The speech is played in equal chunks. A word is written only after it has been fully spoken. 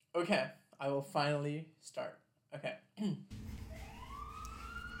Okay, I will finally start. Okay.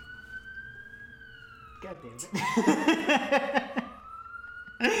 God damn it.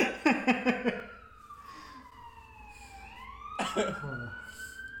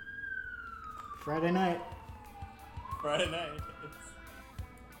 Friday night. Friday night.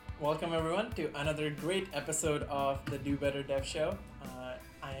 Welcome everyone to another great episode of the Do Better Dev Show.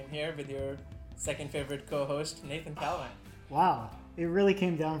 I am here with your second favorite co-host, Nathan Calvin. Wow, it really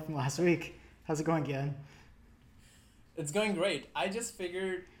came down from last week. How's it going, Gian? It's going great. I just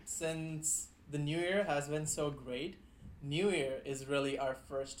figured since the new year has been so great, New Year is really our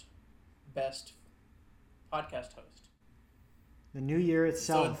first best podcast host. The new year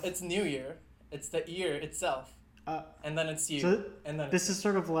itself. So it's New Year. It's the year itself. And then it's you. So and then this is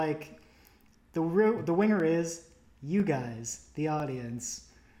sort of like the winger is you guys, the audience.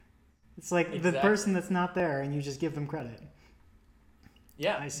 It's like Exactly. the person that's not there, and you just give them credit.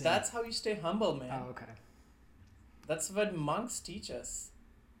 Yeah, I see. that's how you stay humble, man. Oh, okay. That's what monks teach us.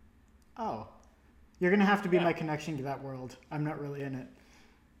 Oh, you're gonna have to be Yeah. my connection to that world. I'm not really in it.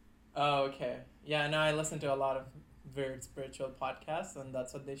 Oh, okay. Yeah, no, I listen to a lot of weird spiritual podcasts, and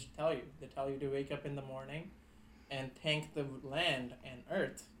that's what they should tell you. They tell you to wake up in the morning and thank the land and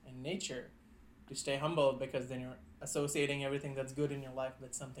earth and nature to stay humble, because then you're associating everything that's good in your life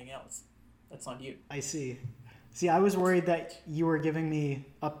with something else. That's not you. I see. See, I was worried that you were giving me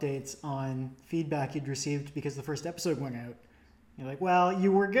updates on feedback you'd received because the first episode went out. You're like, well,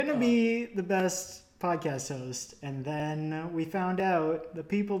 you were going to be the best podcast host, and then we found out the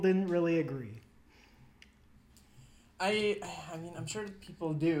people didn't really agree. I mean, I'm sure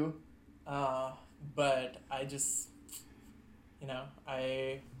people do, but I just,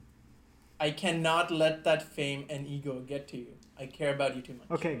 I cannot let that fame and ego get to you. I care about you too much.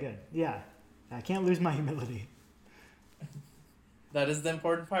 Okay, good. Yeah. I can't lose my humility. That is the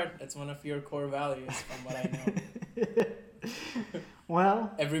important part. It's one of your core values, from what I know.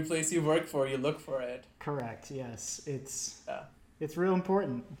 Well, Every place you work for, you look for it. correct. Yes. It's Yeah. real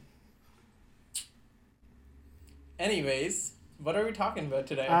important. Anyways, what are we talking about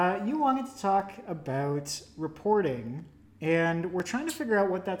today? You wanted to talk about reporting, and we're trying to figure out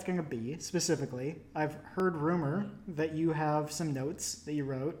what that's going to be specifically. I've heard rumor that you have some notes that you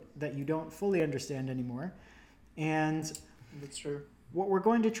wrote that you don't fully understand anymore. And That's true. what we're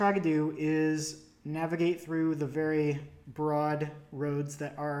going to try to do is navigate through the very broad roads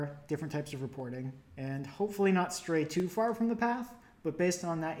that are different types of reporting, and hopefully not stray too far from the path, but based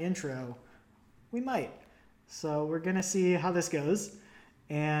on that intro, we might. So we're going to see how this goes,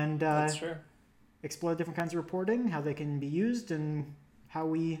 and That's true. explore different kinds of reporting, how they can be used, and how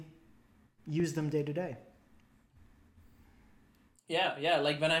we use them day to day. Yeah.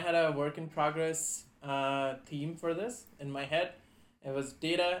 Like when I had a work in progress theme for this in my head, it was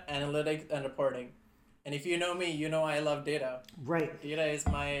data, analytics, and reporting. And if you know me, you know I love data. Right. Data is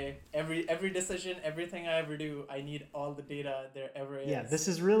my every decision, everything I ever do. I need all the data there ever is. Yeah, this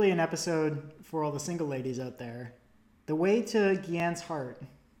is really an episode for all the single ladies out there. The way to Gyan's heart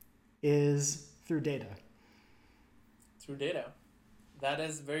is through data. Through data. That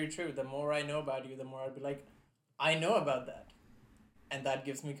is very true. The more I know about you, the more I'll be like, I know about that. And that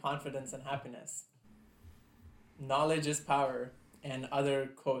gives me confidence and happiness. Knowledge is power, and other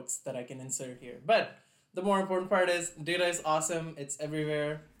quotes that I can insert here. But the more important part is data is awesome. It's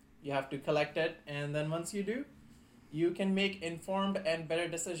everywhere. You have to collect it. And then once you do, you can make informed and better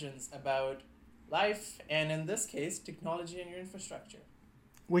decisions about life, and in this case, technology and your infrastructure.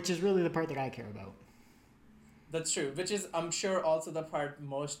 Which is really the part that I care about. That's true, which is, I'm sure, also the part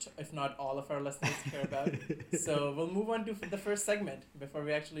most, if not all of our listeners care about. So we'll move on to the first segment before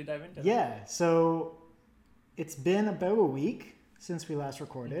we actually dive into it. Yeah, so it's been about a week since we last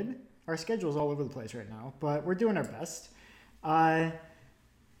recorded. Our schedule's all over the place right now, but we're doing our best. Did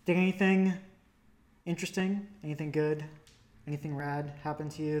anything interesting, anything good, anything rad happen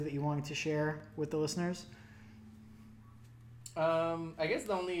to you that you wanted to share with the listeners? I guess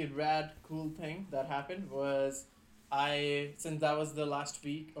the only rad cool thing that happened was since that was the last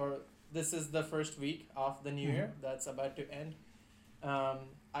week, or this is the first week of the new year that's about to end,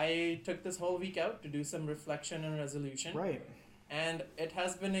 I took this whole week out to do some reflection and resolution. Right. And it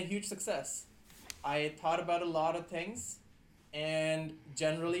has been a huge success. I thought about a lot of things, and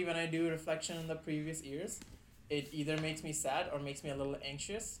generally when I do reflection in the previous years, it either makes me sad or makes me a little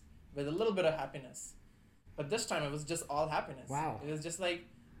anxious with a little bit of happiness. But this time it was just all happiness. Wow. It was just like,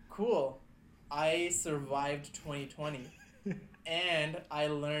 cool, I survived 2020 and I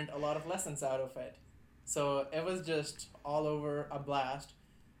learned a lot of lessons out of it. So it was just all over a blast.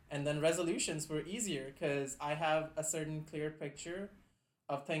 And then resolutions were easier because I have a certain clear picture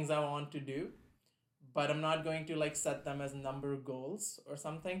of things I want to do, but I'm not going to like set them as number goals or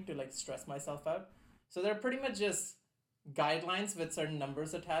something to like stress myself out. So they're pretty much just guidelines with certain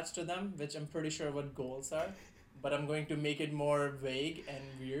numbers attached to them, which I'm pretty sure what goals are, but I'm going to make it more vague and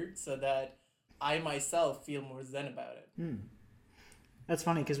weird so that I myself feel more zen about it. That's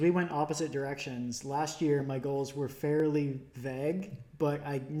funny because we went opposite directions. Last year, my goals were fairly vague, but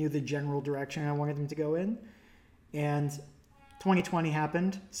I knew the general direction I wanted them to go in. And 2020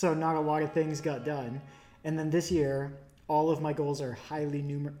 happened, so not a lot of things got done. And then this year, all of my goals are highly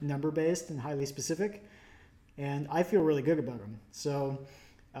number based and highly specific, and I feel really good about them. So,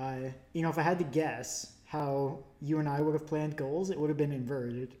 if I had to guess how you and I would have planned goals, it would have been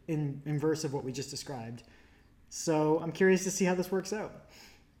inverse of what we just described. So I'm curious to see how this works out.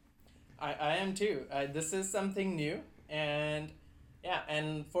 I am too. This is something new, and yeah,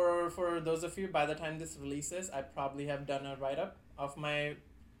 and for those of you, by the time this releases, I probably have done a write up of my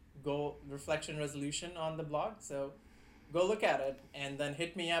goal reflection resolution on the blog. So go look at it, and then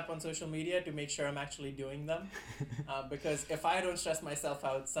hit me up on social media to make sure I'm actually doing them. Because if I don't stress myself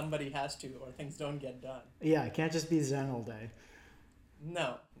out, somebody has to, or things don't get done. Yeah, I can't just be zen all day.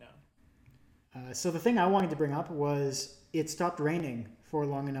 No. So the thing I wanted to bring up was it stopped raining for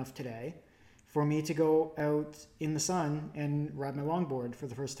long enough today for me to go out in the sun and ride my longboard for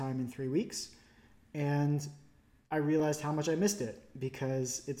the first time in 3 weeks. And I realized how much I missed it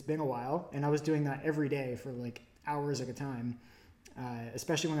because it's been a while, and I was doing that every day for like hours at a time,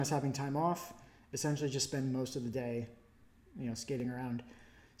 especially when I was having time off. Essentially just spend most of the day, skating around.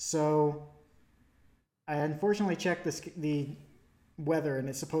 So I unfortunately checked the weather, and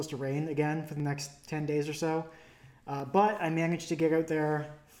it's supposed to rain again for the next 10 days or so. But I managed to get out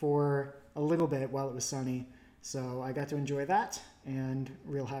there for a little bit while it was sunny. So I got to enjoy that, and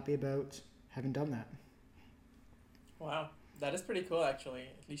real happy about having done that. Wow, that is pretty cool actually.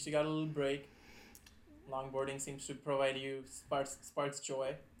 At least you got a little break. Longboarding seems to provide you sparks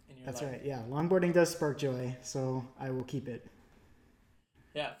joy in your life. That's right, yeah. Longboarding does spark joy, so I will keep it.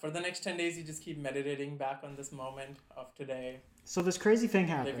 Yeah, for the next 10 days, you just keep meditating back on this moment of today. So this crazy thing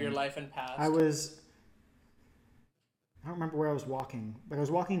happened. Live your life in past. I don't remember where I was walking, but I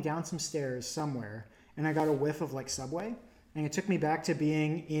was walking down some stairs somewhere, and I got a whiff of like Subway, and it took me back to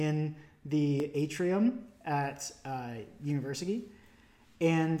being in the atrium at university,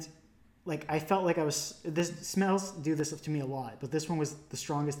 and like I felt like this smells do this to me a lot, but this one was the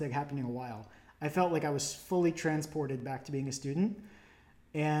strongest thing happening in a while. I felt like I was fully transported back to being a student,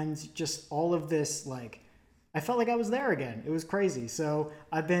 and just all of this, like, I felt like I was there again. It was crazy. So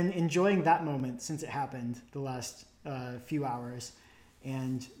I've been enjoying that moment since it happened the last few hours,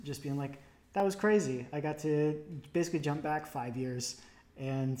 and just being like, that was crazy. I got to basically jump back 5 years.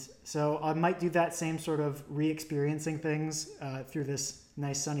 And so I might do that same sort of re-experiencing things through this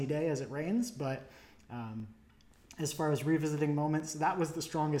nice sunny day as it rains. But as far as revisiting moments, that was the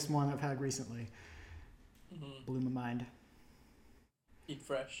strongest one I've had recently. Mm-hmm. Blew my mind. Eat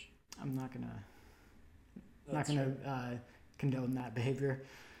fresh. I'm not gonna condone that behavior.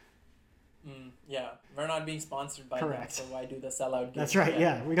 Yeah, we're not being sponsored by Correct. them, so why do the sellout? That's right.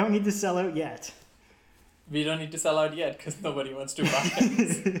 Yeah, we don't need to sell out yet. We don't need to sell out yet because nobody wants to buy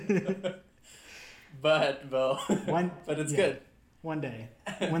us. But it's good. One day,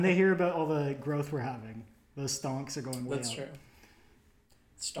 when they hear about all the growth we're having, those stonks are going way up. That's true.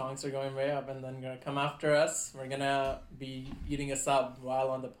 Stonks are going way up, and then gonna come after us. We're gonna be eating a sub while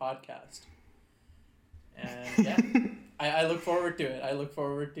on the podcast. And yeah, I look forward to it. I look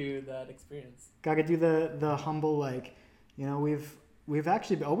forward to that experience. Gotta do the humble, like, we've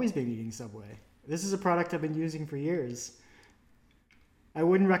actually always been eating Subway. This is a product I've been using for years. I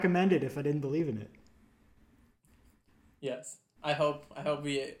wouldn't recommend it if I didn't believe in it. I hope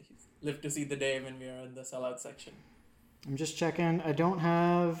we live to see the day when we are in the sellout section. I'm just checking. I don't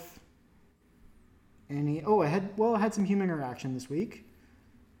have any. Oh, I had some human interaction this week.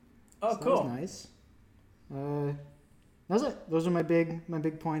 Oh, so cool. That was nice. That was it. Those are my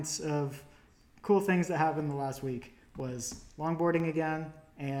big points of cool things that happened the last week. Was longboarding again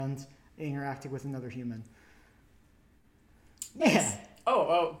and interacting with another human. Nice. Yeah.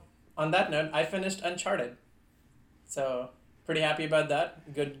 Oh, on that note, I finished Uncharted. So, pretty happy about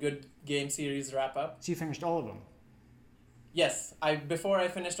that. Good game series wrap up. So you finished all of them? Yes. Before I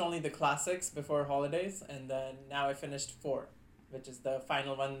finished only the classics before holidays, and then now I finished 4, which is the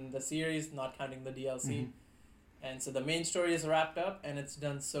final one in the series, not counting the DLC. Mm-hmm. And so the main story is wrapped up, and it's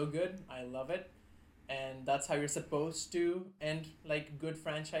done so good. I love it. And that's how you're supposed to end like good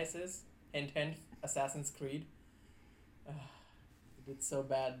franchises. Hint, hint, Assassin's Creed. You did so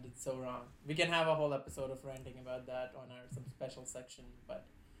bad, did so wrong. We can have a whole episode of ranting about that on our some special section, but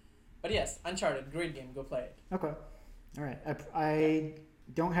yes, Uncharted, great game. Go play it. Okay. All right. I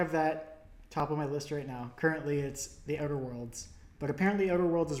don't have that top of my list right now. Currently, it's the Outer Worlds, but apparently Outer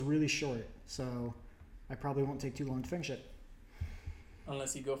Worlds is really short, so I probably won't take too long to finish it.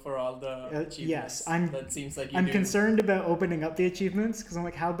 Unless you go for all the achievements. Yes, that seems like I'm concerned about opening up the achievements because I'm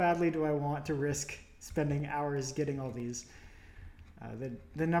like, how badly do I want to risk spending hours getting all these?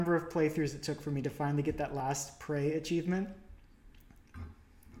 The number of playthroughs it took for me to finally get that last Prey achievement.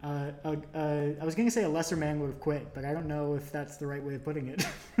 I was going to say a lesser man would have quit, but I don't know if that's the right way of putting it.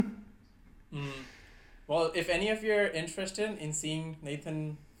 Well, if any of you are interested in seeing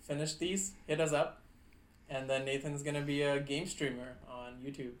Nathan finish these, hit us up. And then Nathan's going to be a game streamer on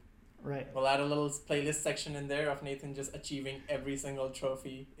YouTube. Right. We'll add a little playlist section in there of Nathan just achieving every single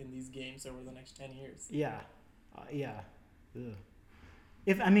trophy in these games over the next 10 years. Yeah. Yeah. Ugh.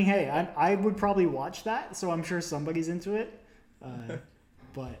 Hey, I would probably watch that, so I'm sure somebody's into it.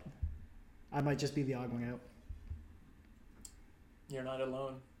 But I might just be the odd one out. You're not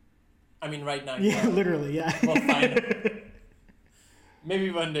alone. I mean, right now. Yeah, literally, yeah. We'll find it.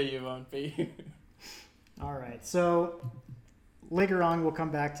 Maybe one day you won't be. All right, so later on we'll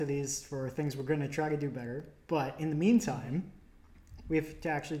come back to these for things we're going to try to do better. But in the meantime, we have to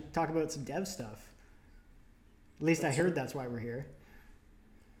actually talk about some dev stuff. At least I heard that's why we're here.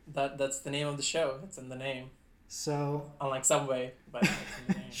 That's the name of the show. It's in the name. So, unlike Subway, but it's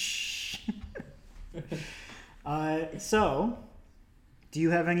in the name. Shh. So, do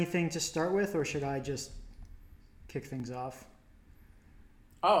you have anything to start with, or should I just kick things off?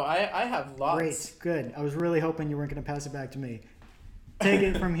 Oh, I have lots. Great, good. I was really hoping you weren't going to pass it back to me. Take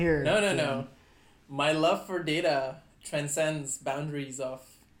it from here. No. My love for data transcends boundaries of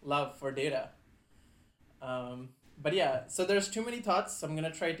love for data. But yeah, so there's too many thoughts. So I'm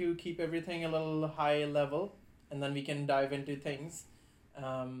going to try to keep everything a little high level, and then we can dive into things.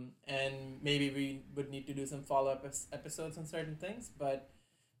 And maybe we would need to do some follow-up episodes on certain things. But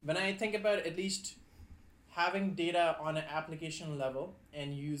when I think about at least having data on an application level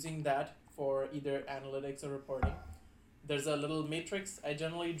and using that for either analytics or reporting, there's a little matrix I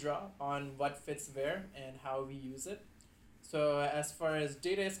generally draw on what fits where and how we use it. So as far as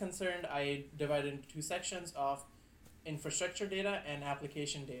data is concerned, I divide it into two sections of infrastructure data and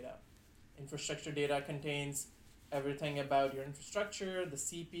application data. Infrastructure data contains everything about your infrastructure, the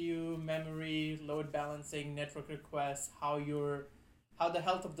CPU, memory, load balancing, network requests, how the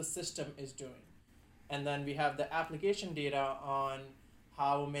health of the system is doing. And then we have the application data on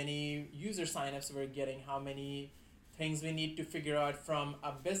how many user signups we're getting, how many things we need to figure out from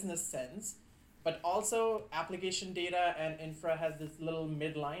a business sense. But also application data and infra has this little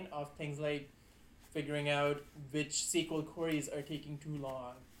midline of things like figuring out which SQL queries are taking too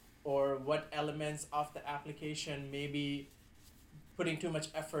long, or what elements of the application may be putting too much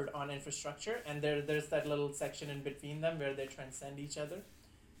effort on infrastructure. And there's that little section in between them where they transcend each other.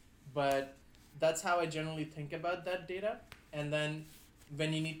 But that's how I generally think about that data. And then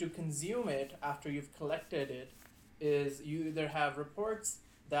when you need to consume it after you've collected it, is you either have reports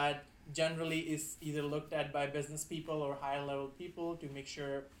that generally is either looked at by business people or higher level people to make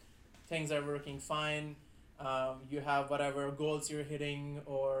sure things are working fine. You have whatever goals you're hitting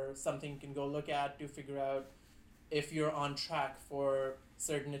or something you can go look at to figure out if you're on track for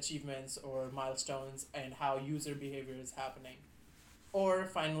certain achievements or milestones and how user behavior is happening. Or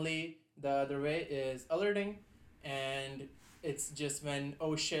finally, the other way is alerting, and it's just when,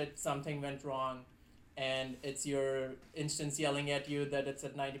 oh shit, something went wrong, and it's your instance yelling at you that it's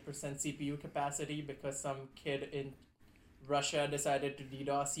at 90% CPU capacity because some kid in Russia decided to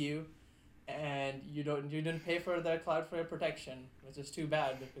DDoS you, and you didn't pay for the Cloudflare protection, which is too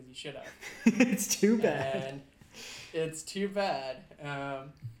bad because you should have. It's too bad. And it's too bad.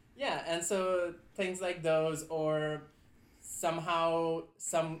 Yeah, and so things like those, or somehow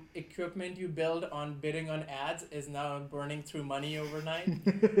some equipment you build on bidding on ads is now burning through money overnight,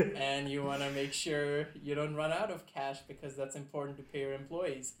 and you want to make sure you don't run out of cash because that's important to pay your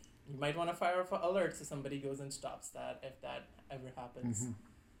employees. You might want to fire off alerts so somebody goes and stops that if that ever happens. Mm-hmm.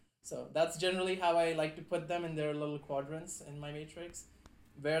 So that's generally how I like to put them in their little quadrants in my matrix,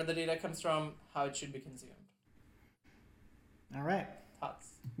 where the data comes from, how it should be consumed. All right. Thoughts?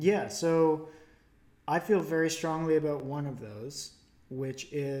 Yeah, so I feel very strongly about one of those,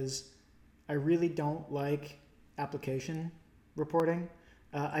 which is I really don't like application reporting.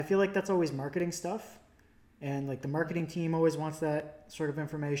 I feel like that's always marketing stuff, and like the marketing team always wants that sort of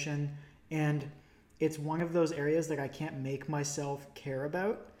information, and it's one of those areas that I can't make myself care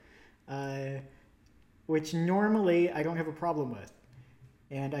about, which normally I don't have a problem with.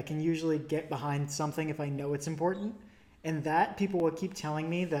 and I can usually get behind something if I know it's important. And that people will keep telling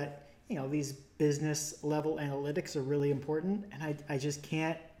me that, these business level analytics are really important, and I just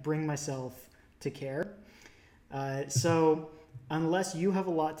can't bring myself to care. So unless you have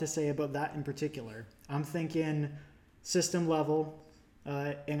a lot to say about that in particular, I'm thinking system level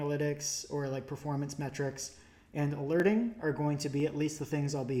analytics or like performance metrics and alerting are going to be at least the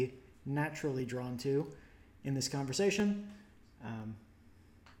things I'll be naturally drawn to in this conversation.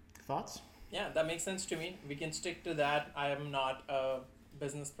 Thoughts? Yeah, that makes sense to me. We can stick to that. I am not a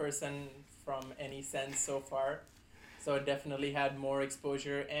business person from any sense so far. So I definitely had more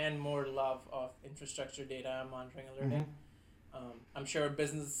exposure and more love of infrastructure data, monitoring, alerting. I'm sure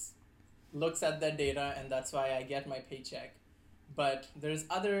business looks at that data, and that's why I get my paycheck. But there's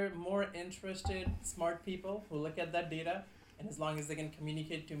other more interested, smart people who look at that data, and as long as they can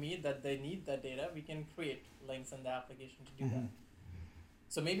communicate to me that they need that data, we can create links in the application to do that.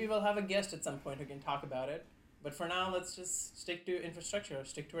 So maybe we'll have a guest at some point who can talk about it. But for now, let's just stick to infrastructure,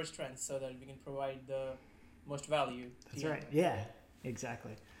 stick to our strengths so that we can provide the most value. That's right. Yeah,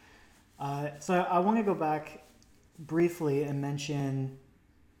 exactly. So I want to go back briefly and mention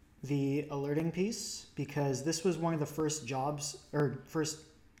the alerting piece, because this was one of the first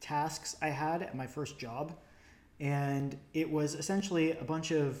tasks I had at my first job. And it was essentially a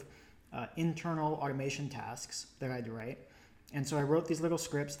bunch of internal automation tasks that I had to write. And so I wrote these little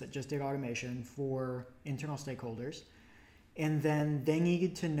scripts that just did automation for internal stakeholders. And then they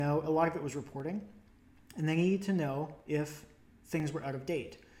needed to know, a lot of it was reporting, and they needed to know if things were out of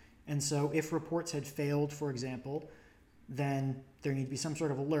date. And so if reports had failed, for example, then there needed to be some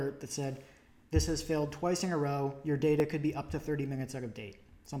sort of alert that said, this has failed twice in a row, your data could be up to 30 minutes out of date,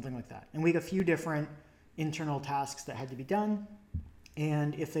 something like that. And we had a few different internal tasks that had to be done.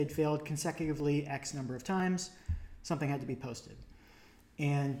 And if they'd failed consecutively X number of times, something had to be posted.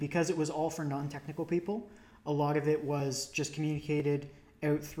 And because it was all for non-technical people, a lot of it was just communicated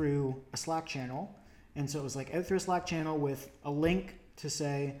out through a Slack channel. And so it was like out through a Slack channel with a link to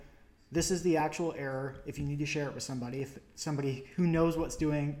say, this is the actual error. If you need to share it with somebody, if somebody who knows what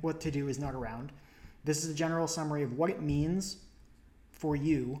to do is not around, this is a general summary of what it means for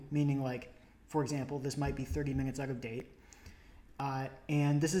you, meaning like, for example, this might be 30 minutes out of date.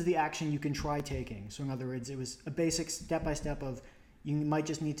 And this is the action you can try taking. So in other words, it was a basic step-by-step of you might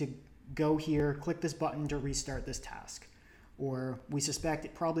just need to go here, click this button to restart this task. Or we suspect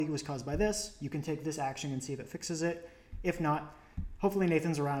it probably was caused by this. You can take this action and see if it fixes it. If not, hopefully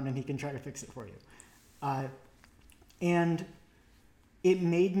Nathan's around and he can try to fix it for you. And it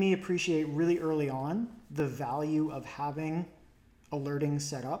made me appreciate really early on the value of having alerting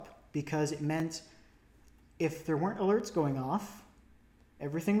set up, because it meant if there weren't alerts going off,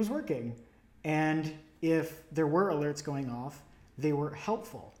 everything was working. And if there were alerts going off, they were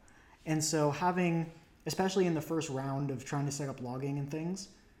helpful. And so having, especially in the first round of trying to set up logging and things,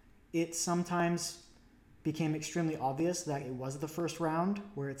 it sometimes became extremely obvious that it was the first round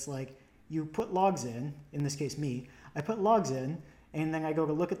where it's like you put logs in this case me, I put logs in, and then I go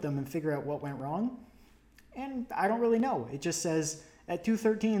to look at them and figure out what went wrong. And I don't really know. It just says at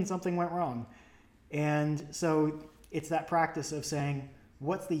 2:13 something went wrong. And so it's that practice of saying,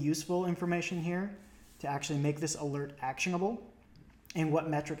 what's the useful information here to actually make this alert actionable, and what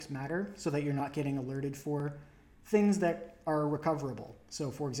metrics matter so that you're not getting alerted for things that are recoverable. So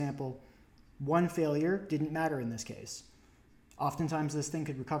for example, one failure didn't matter in this case. Oftentimes this thing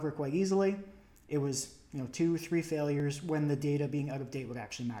could recover quite easily. It was 2-3 failures when the data being out of date would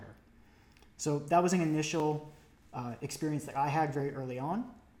actually matter. So that was an initial experience that I had very early on.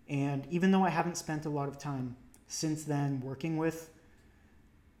 And even though I haven't spent a lot of time since then working with,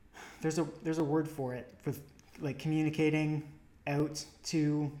 there's a word for it, for like communicating out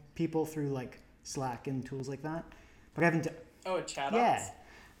to people through like Slack and tools like that. But I haven't. Chat ops? Yeah.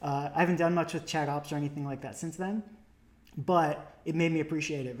 I haven't done much with chat ops or anything like that since then. But it made me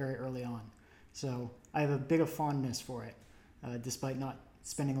appreciate it very early on. So I have a bit of fondness for it, despite not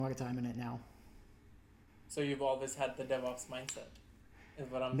spending a lot of time in it now. So you've always had the DevOps mindset, is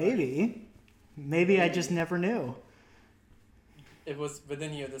what I'm Maybe I just never knew. It was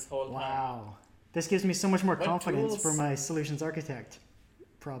within you this whole time. Wow. This gives me so much more confidence for my solutions architect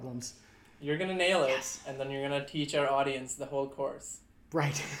problems. You're going to nail it, and then you're going to teach our audience the whole course.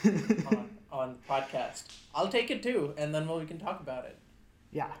 Right. on the podcast. I'll take it too, and then we can talk about it.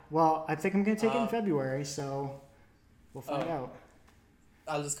 Yeah. Well, I think I'm going to take it in February, so we'll find out.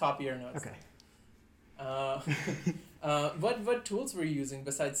 I'll just copy your notes. Okay. What tools were you using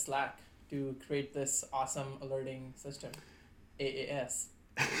besides Slack to create this awesome alerting system? AAS.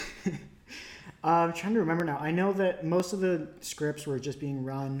 I'm trying to remember now. I know that most of the scripts were just being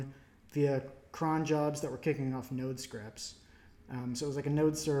run via cron jobs that were kicking off node scripts. So it was like a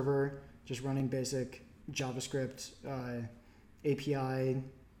node server just running basic JavaScript API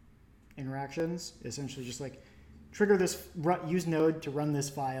interactions. Essentially just like trigger this, use node to run this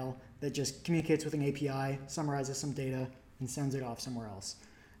file that just communicates with an API, summarizes some data, and sends it off somewhere else.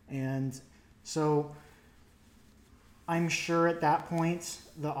 And so I'm sure at that point,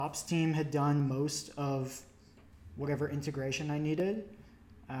 the ops team had done most of whatever integration I needed.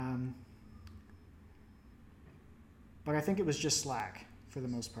 But I think it was just Slack for the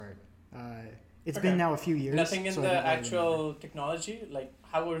most part. It's been now a few years. Nothing in so the actual technology? Like,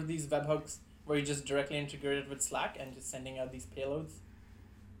 how were these webhooks? Were you just directly integrated with Slack and just sending out these payloads?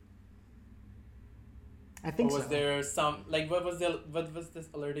 I think or was so. there some, like, what was this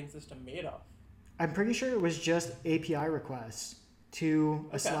alerting system made of? I'm pretty sure it was just API requests to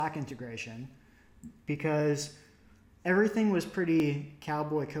a Slack integration, because everything was pretty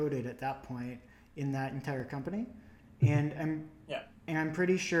cowboy coded at that point in that entire company. And I'm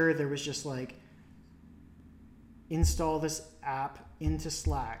pretty sure there was just like, install this app into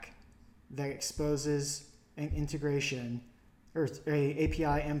Slack that exposes an integration or a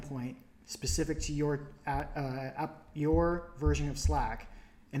API endpoint specific to your version of Slack,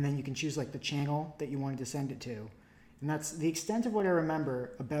 and then you can choose like the channel that you wanted to send it to. And that's the extent of what I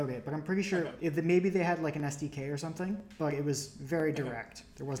remember about it, but I'm pretty sure maybe they had like an SDK or something, but it was very direct.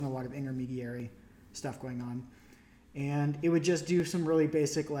 There wasn't a lot of intermediary stuff going on. And it would just do some really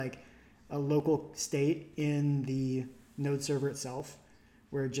basic, like a local state in the node server itself,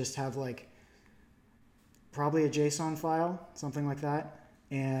 where it just have like probably a JSON file, something like that.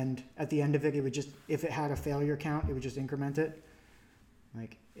 And at the end of it, it would just, if it had a failure count, it would just increment it.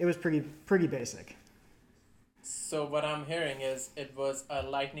 Like, it was pretty basic. So what I'm hearing is it was a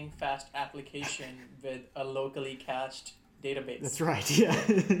lightning fast application with a locally cached database. That's right, yeah.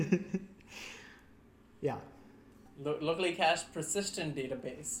 Yeah. Locally cached persistent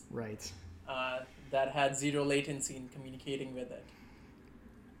database. Right. That had zero latency in communicating with it.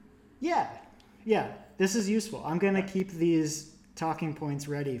 Yeah. This is useful. I'm going to keep these talking points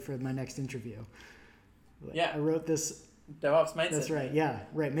ready for my next interview. I wrote this. DevOps mindset. That's right. Yeah.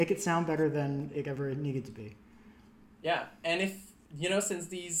 Right. Make it sound better than it ever needed to be. Yeah. And if, since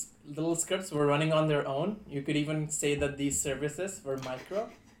these little scripts were running on their own, you could even say that these services were micro.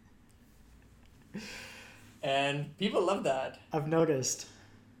 And people love that. I've noticed.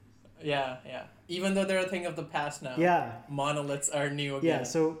 Yeah. Even though they're a thing of the past now. Yeah. Monoliths are new again. Yeah,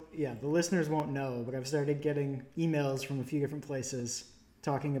 so the listeners won't know, but I've started getting emails from a few different places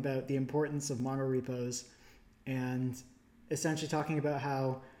talking about the importance of monorepos and essentially talking about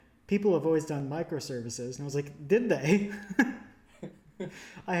how people have always done microservices. And I was like, did they?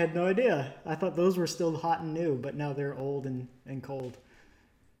 I had no idea. I thought those were still hot and new, but now they're old and cold.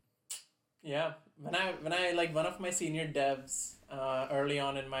 Yeah. When I like one of my senior devs early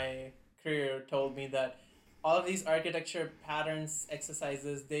on in my career told me that all of these architecture patterns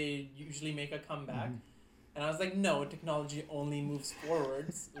exercises, they usually make a comeback. Mm-hmm. And I was like, no, technology only moves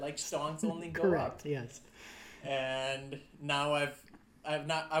forwards, like stonks only go Correct, up. yes. And now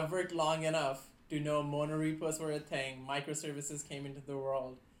I've worked long enough to know monorepos were a thing, microservices came into the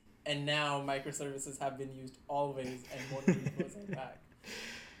world, and now microservices have been used always and monorepos are back.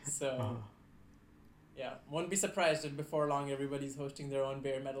 So yeah, won't be surprised if before long everybody's hosting their own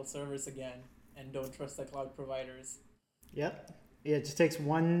bare metal servers again and don't trust the cloud providers. Yep. Yeah, it just takes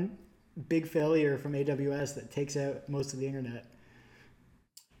one big failure from AWS that takes out most of the internet.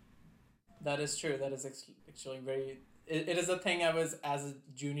 That is true. That is actually very... It is a thing I was, as a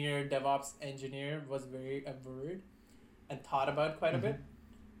junior DevOps engineer, was very averred and thought about quite a bit,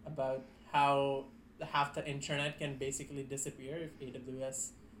 about how half the internet can basically disappear if AWS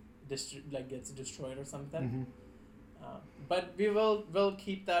gets destroyed or something. But we'll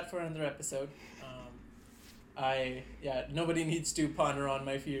keep that for another episode. Nobody needs to ponder on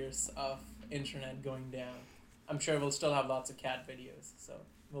my fears of internet going down. I'm sure we'll still have lots of cat videos, so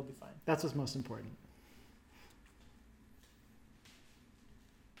we'll be fine. That's what's most important.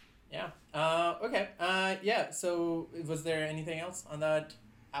 Yeah. Okay. So was there anything else on that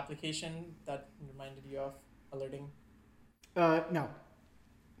application that reminded you of alerting? No.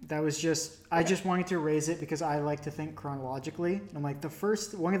 That was just, I just wanted to raise it because I like to think chronologically. I'm like,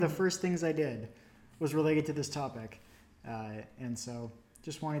 one of the first things I did was related to this topic. And so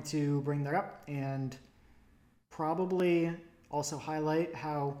just wanted to bring that up and probably also highlight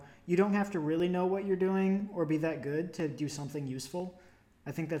how you don't have to really know what you're doing or be that good to do something useful.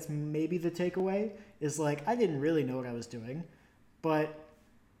 I think that's maybe the takeaway is like, I didn't really know what I was doing, but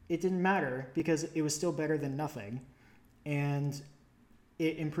it didn't matter because it was still better than nothing, and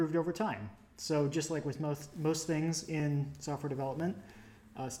it improved over time. So just like with most things in software development,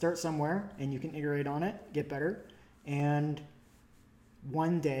 start somewhere and you can iterate on it, get better, and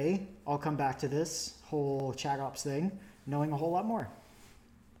one day I'll come back to this whole chat ops thing knowing a whole lot more.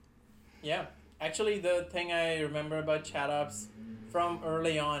 Yeah. Actually, the thing I remember about chat ops from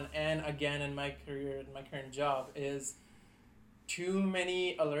early on and again in my career, in my current job, is too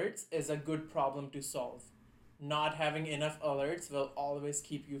many alerts is a good problem to solve. Not having enough alerts will always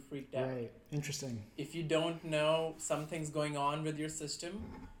keep you freaked out. Right. Interesting. If you don't know something's going on with your system,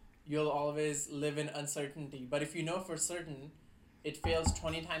 you'll always live in uncertainty. But if you know for certain it fails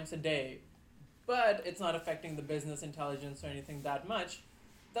 20 times a day, but it's not affecting the business intelligence or anything that much,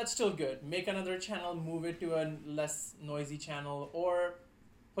 that's still good. Make another channel, move it to a less noisy channel, or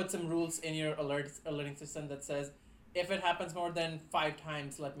put some rules in your alerting system that says, if it happens more than 5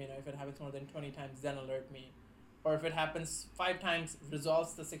 times, let me know. If it happens more than 20 times, then alert me. Or if it happens 5 times,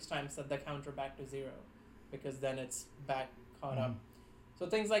 resolves the 6 times, set the counter back to 0, because then it's back caught up. So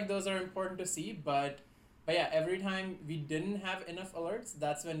things like those are important to see, but yeah, every time we didn't have enough alerts,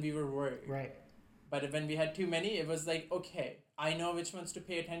 that's when we were worried. Right. But when we had too many, it was like, okay, I know which ones to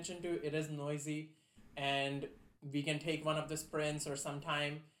pay attention to. It is noisy, and we can take one of the sprints or some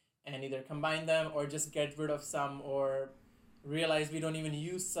time and either combine them or just get rid of some, or realize we don't even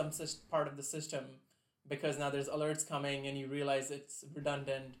use some part of the system because now there's alerts coming and you realize it's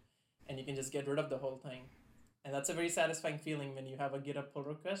redundant and you can just get rid of the whole thing. And that's a very satisfying feeling when you have a GitHub pull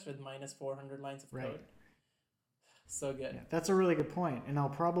request with minus 400 lines of code. So good. Yeah, that's a really good point. And I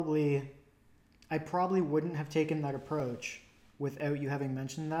probably wouldn't have taken that approach without you having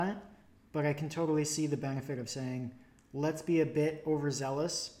mentioned that, but I can totally see the benefit of saying, let's be a bit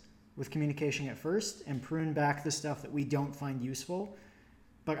overzealous with communication at first and prune back the stuff that we don't find useful.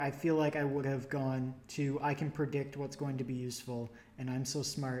 But I feel like I would have gone to, I can predict what's going to be useful, and I'm so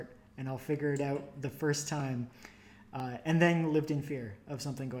smart, and I'll figure it out the first time, and then lived in fear of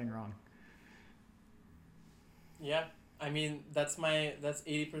something going wrong. Yeah, I mean, that's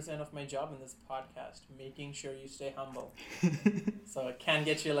 80% of my job in this podcast, making sure you stay humble. So it can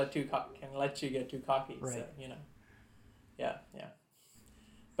let you get too cocky. Right. So, yeah.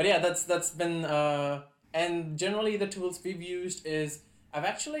 But yeah, that's been and generally the tools we've used is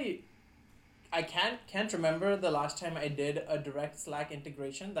I can't remember the last time I did a direct Slack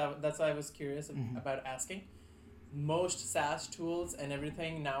integration. That's why I was curious about asking. Most SaaS tools and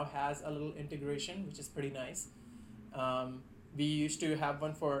everything now has a little integration, which is pretty nice. We used to have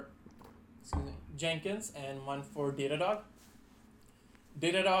one for Jenkins and one for Datadog.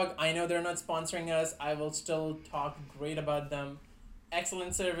 Datadog, I know they're not sponsoring us. I will still talk great about them.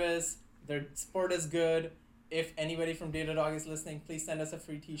 Excellent service. Their support is good. If anybody from Datadog is listening, please send us a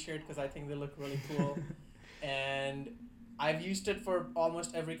free t-shirt because I think they look really cool. And I've used it for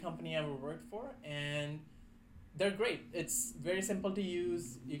almost every company I've ever worked for, and they're great. It's very simple to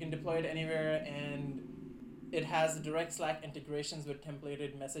use. You can deploy it anywhere, and it has direct Slack integrations with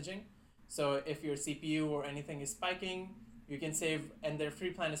templated messaging. So if your CPU or anything is spiking, you can save, and their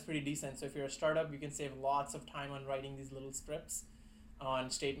free plan is pretty decent. So if you're a startup, you can save lots of time on writing these little scripts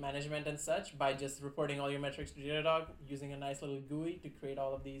on state management and such by just reporting all your metrics to Datadog, using a nice little GUI to create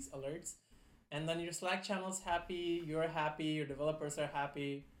all of these alerts. And then your Slack channel's happy, you're happy, your developers are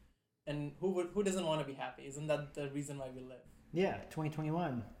happy. And who doesn't want to be happy? Isn't that the reason why we live? Yeah,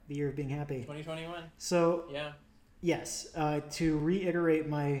 2021, the year of being happy. 2021. So, yeah. Yes, to reiterate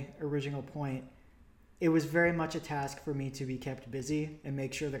my original point, it was very much a task for me to be kept busy and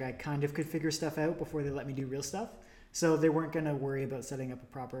make sure that I kind of could figure stuff out before they let me do real stuff. So they weren't going to worry about setting up a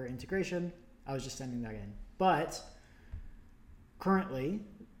proper integration. I was just sending that in. But currently,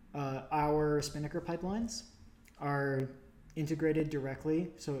 our Spinnaker pipelines are integrated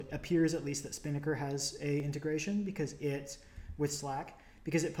directly. So it appears at least that Spinnaker has a integration with Slack,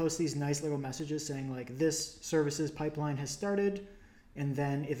 because it posts these nice little messages saying like, this services pipeline has started. And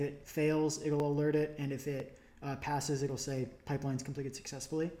then if it fails, it'll alert it. And if it passes, it'll say pipeline's completed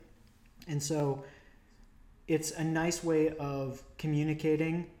successfully. And so it's a nice way of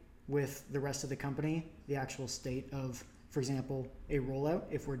communicating with the rest of the company, the actual state of, for example, a rollout,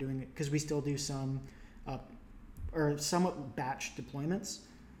 if we're doing it, because we still do some or somewhat batch deployments.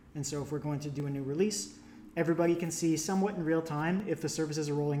 And so if we're going to do a new release, everybody can see somewhat in real time if the services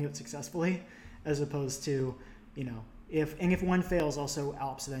are rolling out successfully, as opposed to, if one fails, also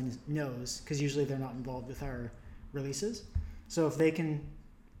Alps then knows, because usually they're not involved with our releases. So if they can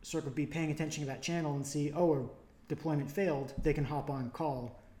sort of be paying attention to that channel and see, oh, our deployment failed, they can hop on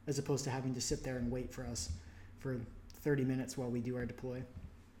call, as opposed to having to sit there and wait for us for 30 minutes while we do our deploy.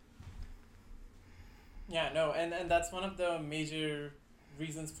 Yeah, no, and that's one of the major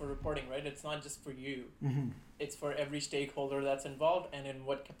reasons for reporting, right? It's not just for you. Hmm. It's for every stakeholder that's involved and in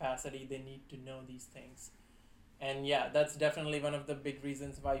what capacity they need to know these things. And yeah, that's definitely one of the big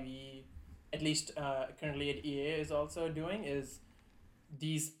reasons why we, at least currently at EA, is also doing is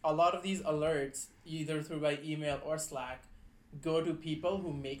these a lot of these alerts either through by email or Slack go to people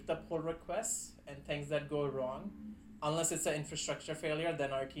who make the pull requests and things that go wrong. Unless it's an infrastructure failure,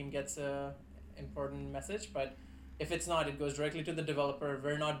 then our team gets a important message. But if it's not, it goes directly to the developer.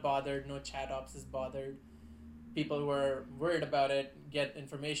 We're not bothered. No chat ops is bothered. People who are worried about it get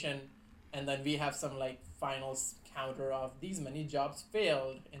information, and then we have some like final counter of these many jobs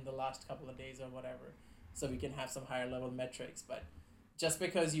failed in the last couple of days or whatever, so we can have some higher level metrics. But just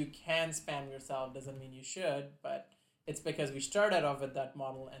because you can spam yourself doesn't mean you should. But it's because we started off with that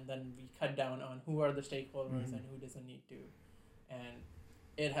model and then we cut down on who are the stakeholders Hmm. and who doesn't need to, and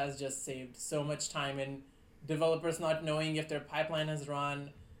it has just saved so much time in developers not knowing if their pipeline has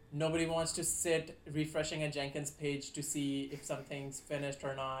run. Nobody wants to sit refreshing a Jenkins page to see if something's finished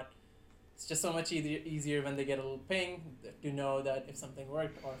or not. It's just so much easier when they get a little ping to know that if something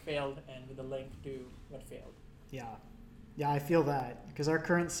worked or failed and with a link to what failed. Yeah. Yeah, I feel that because our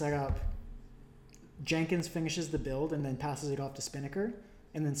current setup, Jenkins finishes the build and then passes it off to Spinnaker,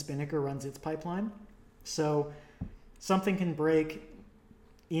 and then Spinnaker runs its pipeline. So something can break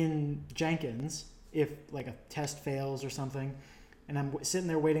in Jenkins if like a test fails or something, and I'm sitting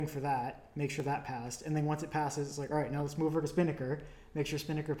there waiting for that, make sure that passed, and then once it passes, it's like, all right, now let's move over to Spinnaker, make sure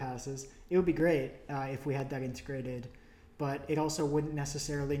Spinnaker passes. It would be great if we had that integrated, but it also wouldn't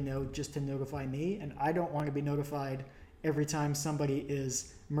necessarily know just to notify me, and I don't want to be notified every time somebody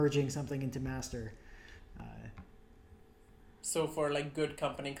is merging something into master. Uh, So for like good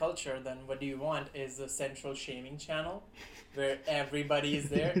company culture, then what do you want is a central shaming channel where everybody is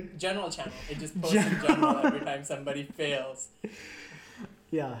there. General channel. It just posts in general every time somebody fails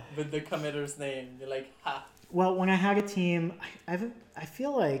yeah. with the committer's name. You're like, ha. Well, when I had a team, I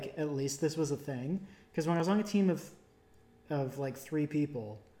feel like at least this was a thing because when I was on a team of like 3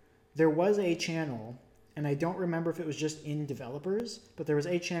 people, there was a channel, and I don't remember if it was just in developers, but there was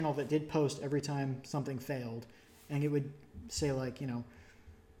a channel that did post every time something failed, and it would say like,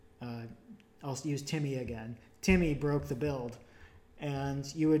 I'll use Timmy again. Timmy broke the build,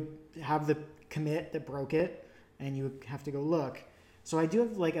 and you would have the commit that broke it, and you would have to go look. So I do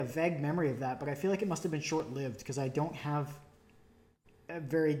have like a vague memory of that, but I feel like it must have been short-lived because I don't have a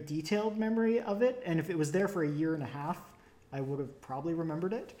very detailed memory of it. And if it was there for a year and a half, I would have probably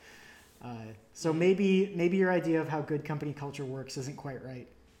remembered it. So maybe your idea of how good company culture works isn't quite right.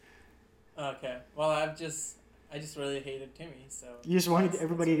 Okay. Well, I just really hated Timmy, so You just wanted that's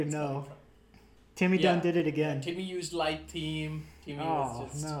everybody where to it's coming know. from. Timmy Yeah. Dunn did it again. Timmy used light theme. Timmy Oh,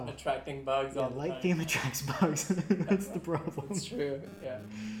 was just no. attracting bugs Yeah, all the light time. theme attracts bugs. That's the problem. That's true. Yeah.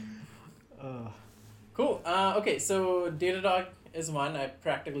 Uh, Cool. Okay, so Datadog is one. I've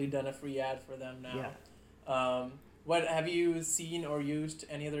practically done a free ad for them now. Yeah. What have you seen or used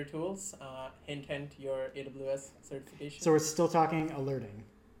any other tools? Hint, your AWS certification. So we're still talking alerting.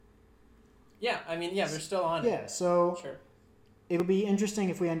 Yeah, I mean, yeah, we're still on Yeah, so it. Sure. it'll be interesting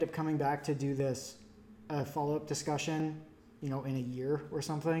if we end up coming back to do this follow-up discussion, in a year or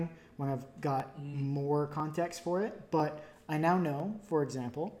something when I've got more context for it. But I now know, for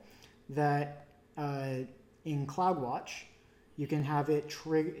example, that in CloudWatch, you can have it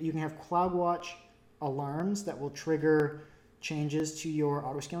trigger. You can have CloudWatch alarms that will trigger changes to your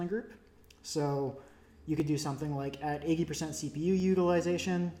autoscaling group. So you could do something like at 80% CPU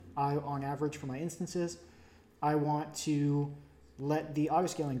utilization, on average for my instances, I want to let the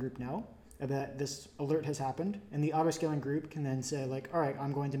autoscaling group know that this alert has happened, and the autoscaling group can then say like, all right,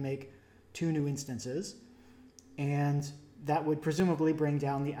 I'm going to make 2 new instances, and that would presumably bring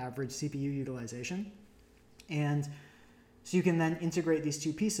down the average CPU utilization. And so you can then integrate these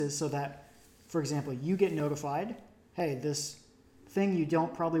 2 pieces so that, for example, you get notified, hey, this thing you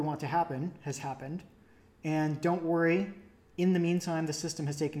don't probably want to happen has happened, and don't worry, in the meantime, the system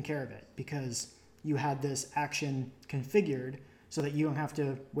has taken care of it because you had this action configured so that you don't have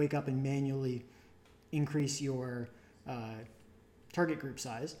to wake up and manually increase your target group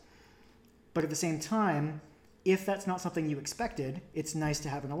size. But at the same time, if that's not something you expected, it's nice to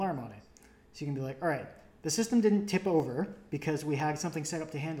have an alarm on it. So you can be like, all right, the system didn't tip over because we had something set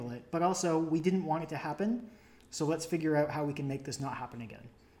up to handle it, but also we didn't want it to happen, so let's figure out how we can make this not happen again.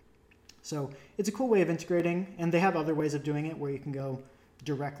 So it's a cool way of integrating, and they have other ways of doing it where you can go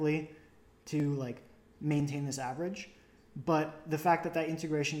directly to like maintain this average. But the fact that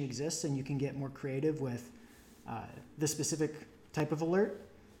integration exists and you can get more creative with the specific type of alert,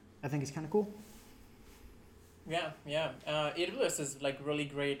 I think is kind of cool. Yeah. AWS is like really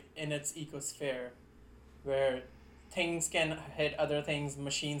great in its ecosphere where things can hit other things,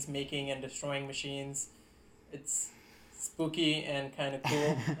 machines making and destroying machines. It's spooky and kind of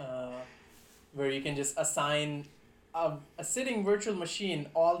cool, where you can just assign a sitting virtual machine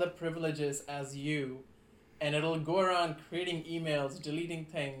all the privileges as you, and it'll go around creating emails, deleting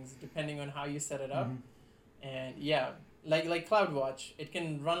things depending on how you set it Hmm. up. And yeah, like CloudWatch, it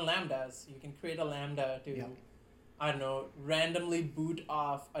can run lambdas. You can create a lambda Yeah. to, I don't know, randomly boot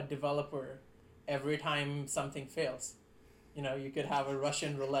off a developer every time something fails. You know, you could have a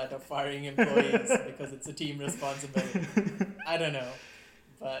Russian roulette of firing employees because it's a team responsibility. I don't know,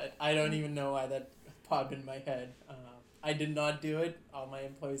 but I don't even know why that popped in my head. I did not do it. All my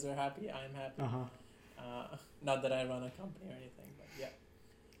employees are happy. I'm happy. Uh-huh. Not that I run a company or anything, but yeah.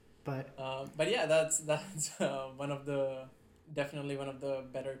 But But yeah, that's one of the definitely one of the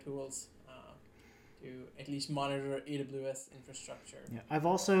better tools to at least monitor AWS infrastructure. yeah, I've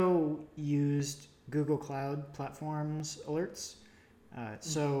also used Google Cloud Platform's alerts. Mm-hmm.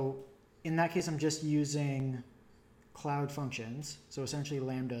 So in that case, I'm just using Cloud Functions, so essentially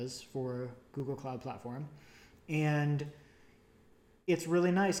Lambdas for Google Cloud Platform. And it's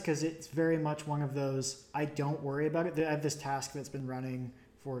really nice because it's very much one of those, I don't worry about it. I have this task that's been running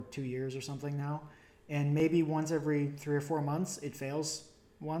for 2 years or something now. And maybe once every 3 or 4 months, it fails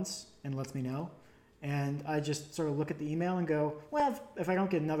once and lets me know. And I just sort of look at the email and go, well, if I don't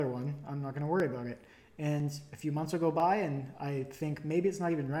get another one, I'm not going to worry about it. And a few months will go by and I think maybe it's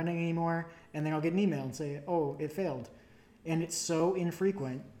not even running anymore. And then I'll get an email and say, oh, it failed. And it's so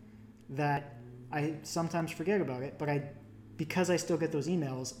infrequent that I sometimes forget about it, but because I still get those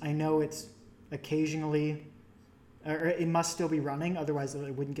emails, I know it's occasionally, or it must still be running, otherwise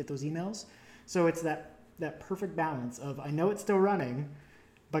I wouldn't get those emails. So it's that perfect balance of I know it's still running,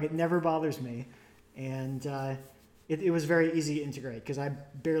 but it never bothers me, and it was very easy to integrate because I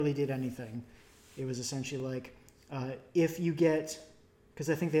barely did anything. It was essentially like if you get, because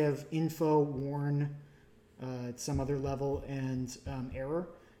I think they have info, warn, at some other level, and error.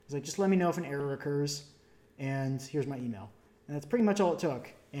 It's like just let me know if an error occurs, and here's my email. And that's pretty much all it took,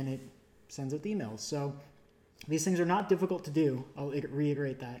 and it sends out the emails. So these things are not difficult to do. I'll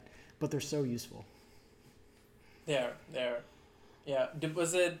reiterate that, but they're so useful. There. Yeah.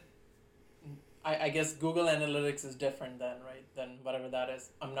 Was it? I guess Google Analytics is different then, right? Than whatever that is.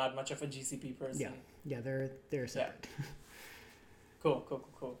 I'm not much of a GCP Yeah, person. yeah, they're Yeah. separate. Cool.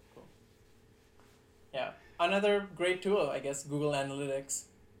 Yeah. Another great tool, I guess, Google Analytics,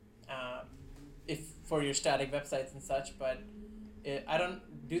 uh, if for your static websites and such. But I don't.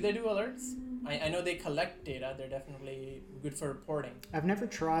 Do they do alerts? I know they collect data. They're definitely good for reporting. I've never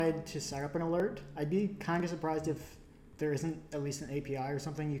tried to set up an alert. I'd be kind of surprised if there isn't at least an API or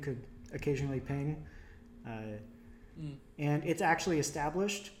something you could occasionally ping. Uh, Mm. and it's actually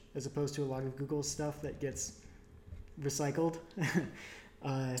established as opposed to a lot of Google stuff that gets recycled.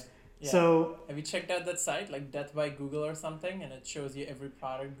 uh, Yeah. so, Have you checked out that site like Death by Google or something, and it shows you every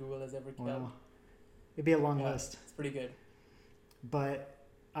product Google has ever killed? well, it'd be a long Yeah, list, it's pretty good. but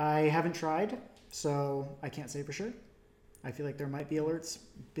I haven't tried, so I can't say for sure. I feel like there might be alerts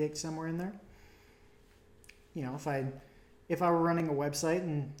baked somewhere in there. You know, if I were running a website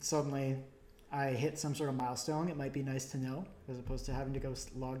and suddenly I hit some sort of milestone, it might be nice to know as opposed to having to go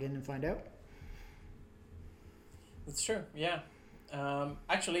log in and find out. It's true. Yeah.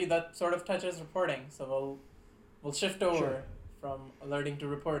 Actually, that sort of touches reporting, so we'll shift over Sure. from alerting to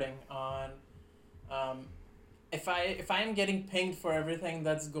reporting on. Um, if I'm getting pinged for everything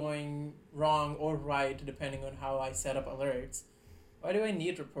that's going wrong or right, depending on how I set up alerts, why do I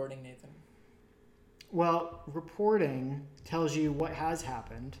need reporting, Nathan? Well, reporting tells you what has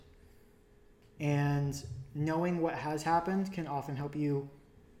happened, and knowing what has happened can often help you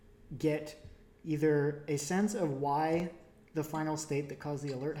get either a sense of why the final state that caused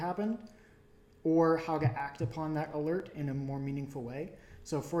the alert happened or how to act upon that alert in a more meaningful way.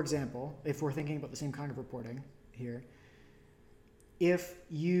 So, for example, if we're thinking about the same kind of reporting here, if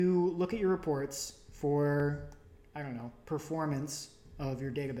you look at your reports for, I don't know, performance of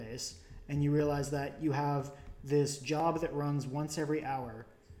your database, and you realize that you have this job that runs once every hour,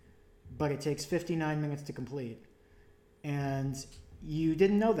 but it takes 59 minutes to complete, and you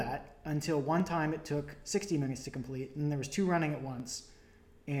didn't know that until one time it took 60 minutes to complete, and there was two running at once,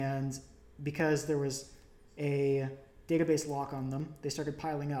 and because there was a database lock on them, they started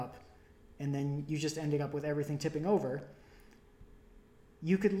piling up, and then you just ended up with everything tipping over.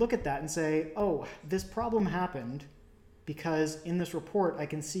 You could look at that and say, oh, this problem happened because in this report I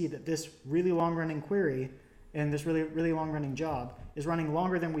can see that this really long running query and this really long running job is running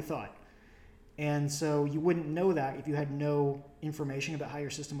longer than we thought. And so you wouldn't know that if you had no information about how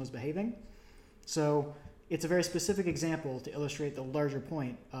your system was behaving. So it's a very specific example to illustrate the larger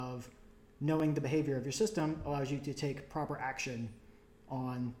point of knowing the behavior of your system allows you to take proper action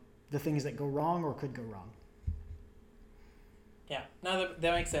on the things that go wrong or could go wrong. Yeah, no,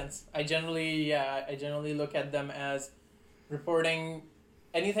 that makes sense. I generally look at them as reporting.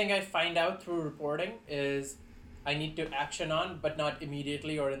 Anything I find out through reporting is I need to action on, but not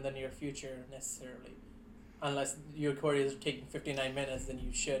immediately or in the near future necessarily. Unless your query is taking 59 minutes, then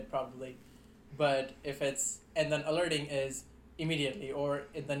you should probably. But if it's, and then alerting is immediately or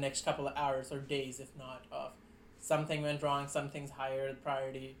in the next couple of hours or days, if not, of something went wrong, something's higher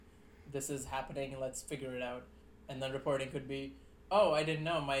priority, this is happening, let's figure it out. And then reporting could be, oh, I didn't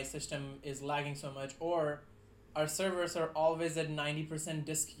know my system is lagging so much, or our servers are always at 90%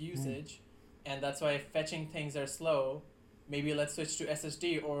 disk usage, and that's why fetching things are slow. Maybe let's switch to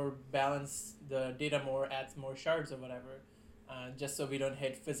SSD or balance the data more, add more shards or whatever, just so we don't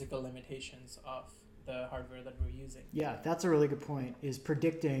hit physical limitations of the hardware that we're using. Yeah, that's a really good point, is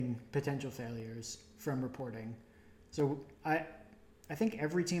predicting potential failures from reporting. So I think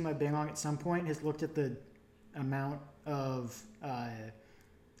every team I've been on at some point has looked at the amount of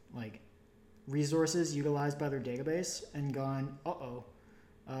resources utilized by their database and gone,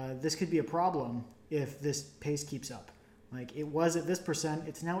 this could be a problem if this pace keeps up. Like, it was at this percent,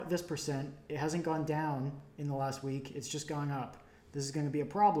 it's now at this percent, it hasn't gone down in the last week, it's just gone up. This is going to be a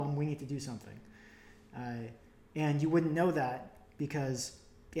problem, we need to do something. And you wouldn't know that because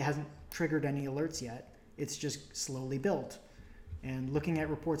it hasn't triggered any alerts yet. It's just slowly built. And looking at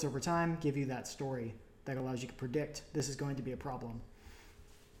reports over time give you that story that allows you to predict this is going to be a problem.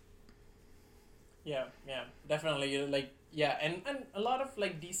 Yeah, definitely. And a lot of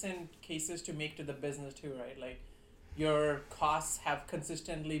decent cases to make to the business too, right? Like, your costs have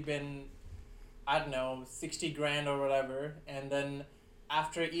consistently been, I don't know, 60 grand or whatever, and then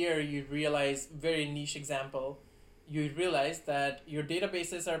after a year you realize, very niche example, you realize that your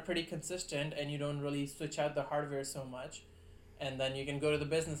databases are pretty consistent and you don't really switch out the hardware so much. And then you can go to the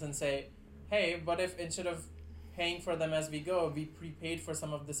business and say, hey, what if instead of paying for them as we go, we prepaid for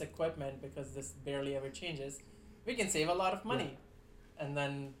some of this equipment because this barely ever changes, we can save a lot of money. Yeah. And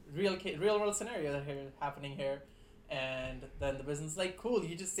then real world scenario happening here. And then the business is like, cool,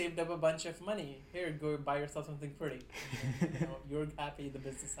 you just saved up a bunch of money. Here, go buy yourself something pretty. And, you're happy, the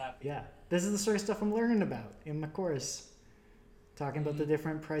business happy. Yeah, this is the sort of stuff I'm learning about in my course. Talking about the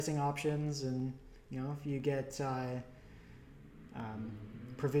different pricing options, and if you get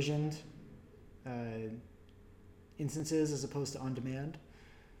provisioned instances as opposed to on demand,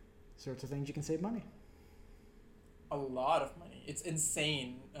 sorts of things, you can save money. A lot of money. It's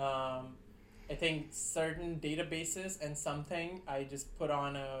insane. I think certain databases and something I just put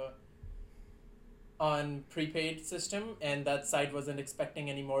on prepaid system, and that site wasn't expecting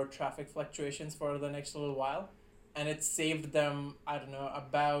any more traffic fluctuations for the next little while, and it saved them, I don't know,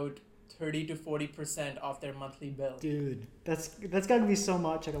 about 30 to 40% off their monthly bill. Dude, that's got to be so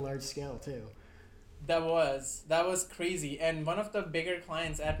much at a large scale too. That was crazy. And one of the bigger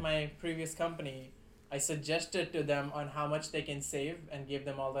clients at my previous company, I suggested to them on how much they can save and gave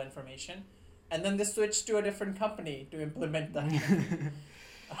them all the information. And then they switched to a different company to implement that.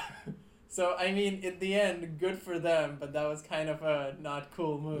 So, I mean, in the end, good for them, but that was kind of a not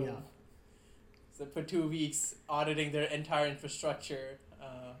cool move. Yeah. So for 2 weeks, auditing their entire infrastructure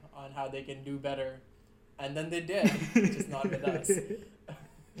on how they can do better. And then they did, which is not with us.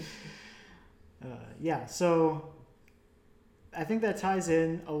 So I think that ties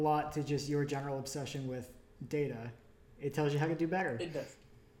in a lot to just your general obsession with data. It tells you how to do better.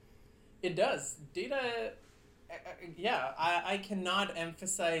 It does. Data, I cannot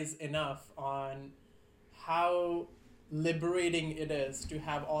emphasize enough on how liberating it is to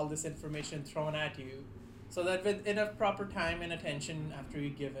have all this information thrown at you, so that with enough proper time and attention after you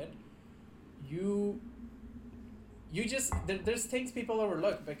give it, you just, there's things people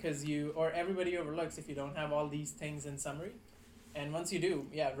overlook because or everybody overlooks if you don't have all these things in summary. And once you do,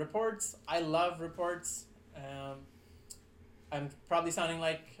 reports, I love reports. I'm probably sounding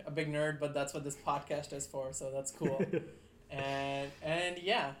like a big nerd, but that's what this podcast is for, so that's cool. and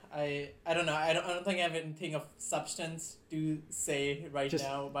I don't know. I don't think I have anything of substance to say right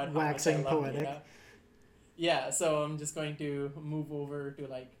now about how much I love poetic. Data. Yeah, so I'm just going to move over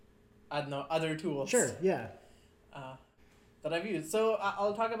to other tools. Sure. Yeah. That I've used. So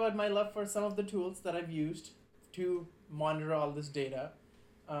I'll talk about my love for some of the tools that I've used to monitor all this data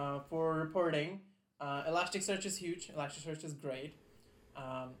for reporting. Elasticsearch is huge. Elasticsearch is great.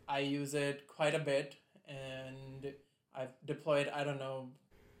 I use it quite a bit, and I've deployed, I don't know,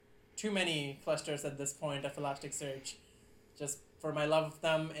 too many clusters at this point of Elasticsearch, just for my love of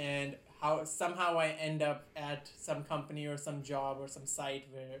them, and how somehow I end up at some company or some job or some site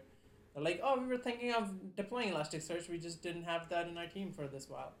where they're like, oh, we were thinking of deploying Elasticsearch, we just didn't have that in our team for this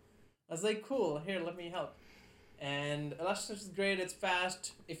while. I was like, cool, here, let me help. And Elasticsearch is great, it's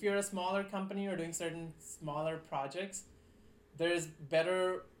fast. If you're a smaller company or doing certain smaller projects, there's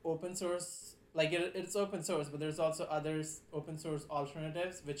better open source, like it's open source, but there's also other open source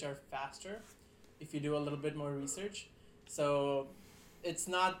alternatives which are faster if you do a little bit more research. So it's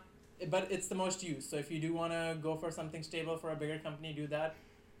not, but it's the most used. So if you do want to go for something stable for a bigger company, do that.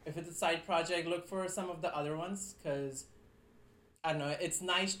 If it's a side project, look for some of the other ones, because I don't know, it's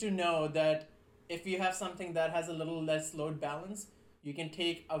nice to know that if you have something that has a little less load balance, you can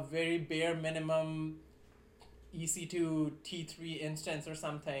take a very bare minimum EC2 T3 instance or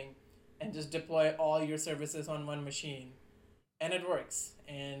something and just deploy all your services on one machine. And it works.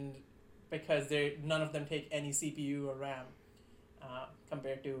 And because none of them take any CPU or RAM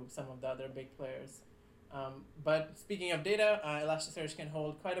compared to some of the other big players. But speaking of data, Elasticsearch can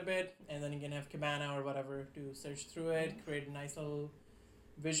hold quite a bit, and then you can have Kibana or whatever to search through it, create nice little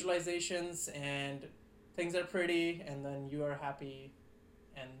visualizations, and things are pretty, and then you are happy.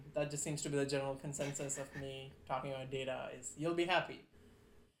 And that just seems to be the general consensus of me talking about data is you'll be happy.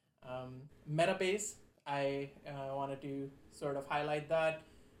 Metabase, I wanted to sort of highlight that.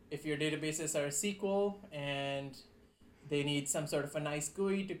 If your databases are SQL and they need some sort of a nice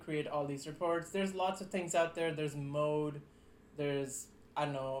GUI to create all these reports, there's lots of things out there. There's Mode, there's, I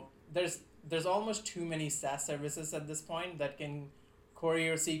don't know, there's almost too many SaaS services at this point that can query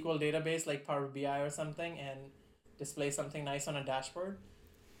your SQL database like Power BI or something and display something nice on a dashboard.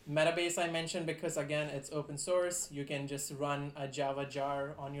 Metabase I mentioned because, again, it's open source. You can just run a Java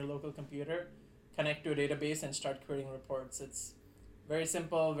jar on your local computer, connect to a database, and start creating reports. It's very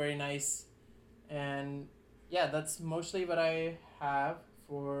simple, very nice. And yeah, that's mostly what I have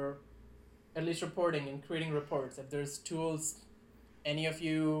for at least reporting and creating reports. If there's tools any of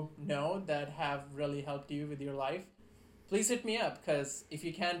you know that have really helped you with your life, please hit me up, because if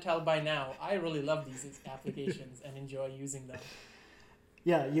you can't tell by now, I really love these applications and enjoy using them.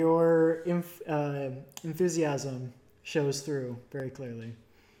 Yeah, your enthusiasm shows through very clearly.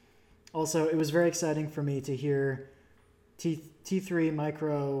 Also, it was very exciting for me to hear T3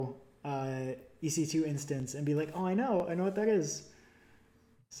 micro EC2 instance and be like, oh, I know what that is.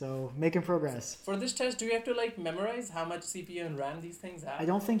 So making progress. For this test, do you have to like memorize how much CPU and RAM these things have? I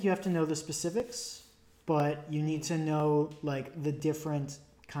don't think you have to know the specifics, but you need to know like the different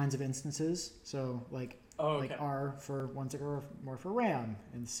kinds of instances. So like like R for one ticker more for RAM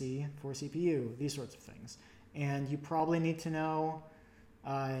and C for CPU, these sorts of things. And you probably need to know,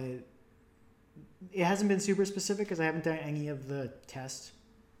 it hasn't been super specific because I haven't done any of the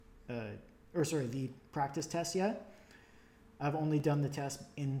the practice tests yet. I've only done the test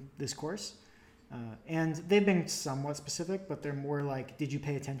in this course. And they've been somewhat specific, but they're more like, did you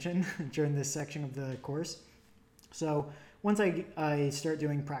pay attention during this section of the course? So once I start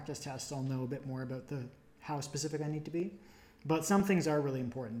doing practice tests, I'll know a bit more about how specific I need to be. But some things are really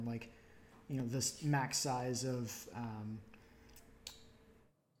important, like, this max size of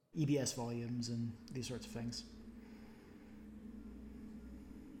EBS volumes and these sorts of things.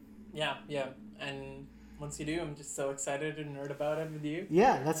 Yeah. And once you do, I'm just so excited to nerd about it with you.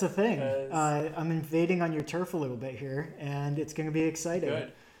 Yeah, that's the thing. I'm invading on your turf a little bit here, and it's going to be exciting.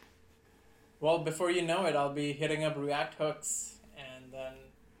 Good. Well, before you know it, I'll be hitting up React hooks and then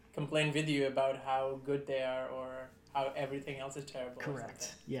complain with you about how good they are or how everything else is terrible.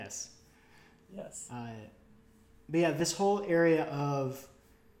 Correct. Yes. But yeah, this whole area of,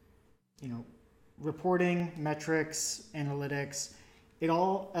 reporting, metrics, analytics, it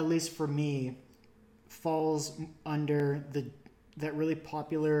all, at least for me, falls under that really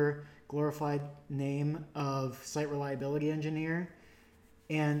popular glorified name of site reliability engineer.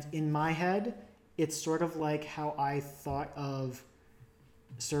 And in my head, it's sort of like how I thought of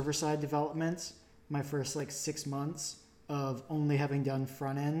server-side development my first 6 months of only having done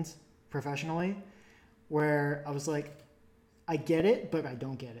front end professionally, where I was like, I get it, but I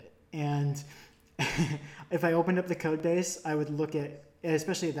don't get it. And if I opened up the code base, I would look at,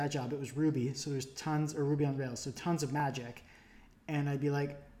 especially at that job, it was Ruby. So there's or Ruby on Rails, so tons of magic. And I'd be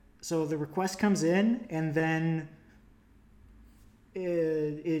like, so the request comes in and then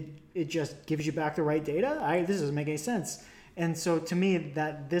it just gives you back the right data? This doesn't make any sense. And so to me,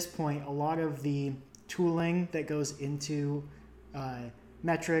 at this point, a lot of the tooling that goes into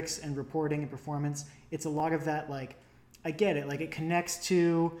metrics and reporting and performance, it's a lot of that, I get it. It connects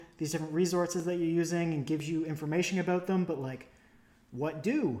to these different resources that you're using and gives you information about them, but what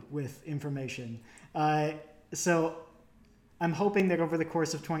do with information. So I'm hoping that over the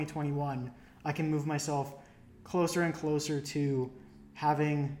course of 2021, I can move myself closer and closer to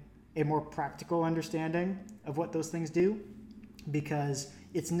having a more practical understanding of what those things do, because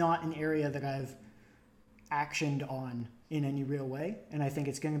it's not an area that I've actioned on in any real way. And I think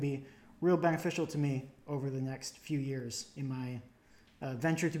it's going to be real beneficial to me over the next few years in my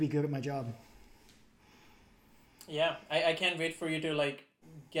venture to be good at my job. Yeah, I can't wait for you to like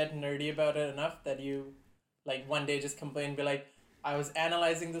get nerdy about it enough that you like one day just complain, be like, I was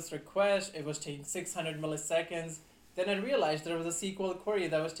analyzing this request, it was taking 600 milliseconds. Then I realized there was a SQL query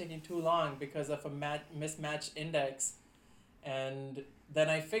that was taking too long because of a mismatched index. And then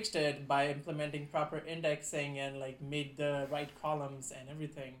I fixed it by implementing proper indexing and like made the right columns and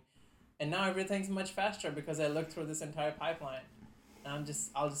everything. And now everything's much faster because I looked through this entire pipeline. And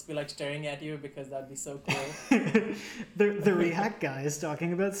I'll just be like staring at you because that'd be so cool. The React guy is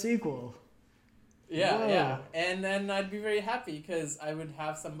talking about SQL. Yeah, Whoa. yeah. And then I'd be very happy because I would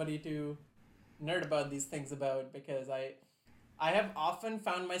have somebody to nerd about these things about, because I have often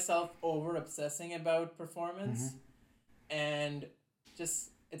found myself over obsessing about performance, and just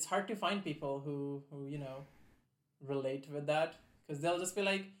it's hard to find people who relate with that, because they'll just be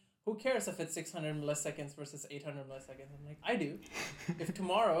like, who cares if it's 600 milliseconds versus 800 milliseconds? I'm like, I do. If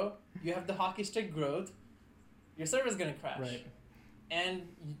tomorrow you have the hockey stick growth, your server's going to crash. Right. And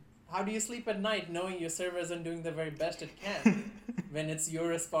how do you sleep at night knowing your server isn't doing the very best it can when it's your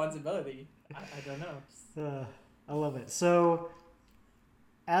responsibility? I don't know. I love it. So,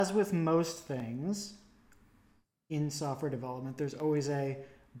 as with most things in software development, there's always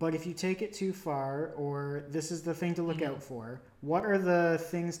but if you take it too far, or this is the thing to look out for. What are the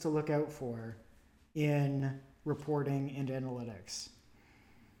things to look out for in reporting and analytics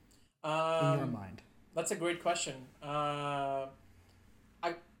in your mind? That's a great question.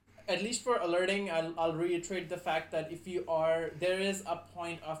 At least for alerting, I'll reiterate the fact that there is a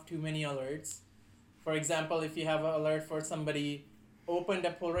point of too many alerts. For example, if you have an alert for somebody opened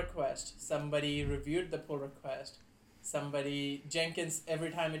a pull request, somebody reviewed the pull request, Jenkins, every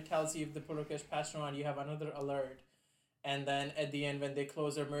time it tells you if the pull request passed or not, you have another alert. And then at the end, when they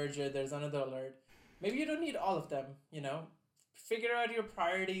close or merge it, there's another alert. Maybe you don't need all of them, Figure out your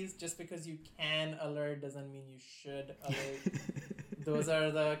priorities. Just because you can alert doesn't mean you should alert. Those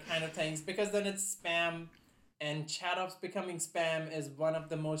are the kind of things, because then it's spam, and chat ops becoming spam is one of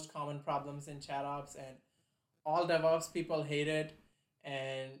the most common problems in chat ops, and all DevOps people hate it.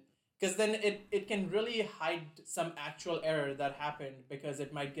 And because then it can really hide some actual error that happened, because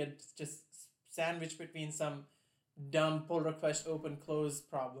it might get just sandwiched between some dumb pull request open close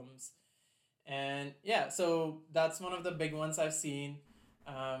problems. And yeah, so that's one of the big ones I've seen.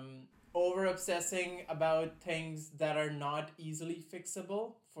 Over obsessing about things that are not easily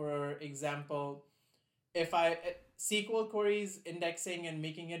fixable. For example, if SQL queries indexing and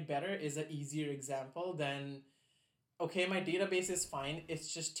making it better is an easier example than, okay, my database is fine,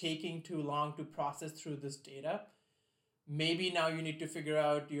 it's just taking too long to process through this data. Maybe now you need to figure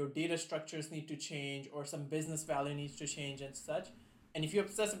out your data structures need to change, or some business value needs to change and such. And if you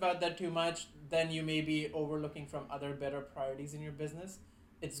obsess about that too much, then you may be overlooking from other better priorities in your business.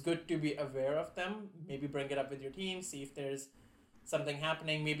 It's good to be aware of them. Maybe bring it up with your team, see if there's something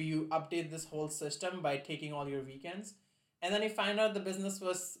happening. Maybe you update this whole system by taking all your weekends. And then you find out the business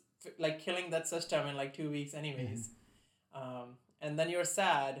was like killing that system in like 2 weeks anyways. And then you're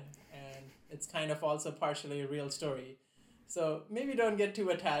sad, and it's kind of also partially a real story. So maybe don't get too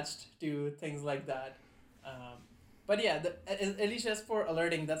attached to things like that. But yeah, at least as for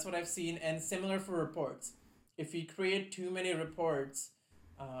alerting, that's what I've seen. And similar for reports. If you create too many reports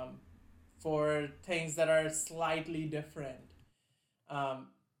for things that are slightly different,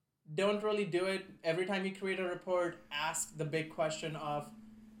 don't really do it. Every time you create a report, ask the big question of,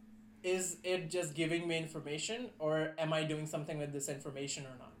 is it just giving me information, or am I doing something with this information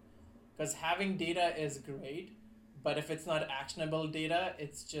or not? Because having data is great, but if it's not actionable data,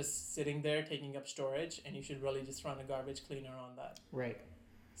 it's just sitting there taking up storage, and you should really just run a garbage cleaner on that. Right.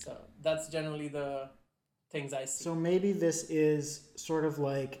 So that's generally the things I see. So maybe this is sort of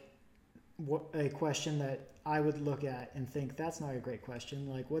like a question that I would look at and think, that's not a great question.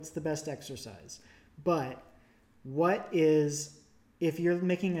 Like, what's the best exercise? But if you're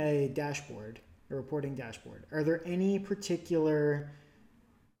making a dashboard, a reporting dashboard, are there any particular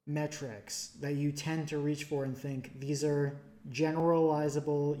metrics that you tend to reach for and think these are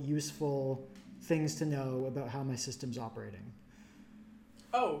generalizable, useful things to know about how my system's operating?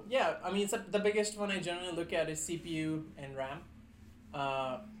 Oh, yeah. I mean, the biggest one I generally look at is CPU and RAM.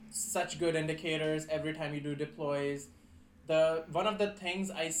 Such good indicators every time you do deploys. The one of the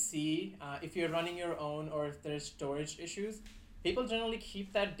things I see, if you're running your own or if there's storage issues, people generally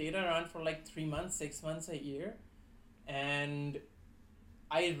keep that data around for like 3 months, 6 months, a year, and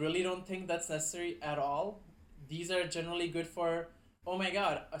I really don't think that's necessary at all. These are generally good for, oh my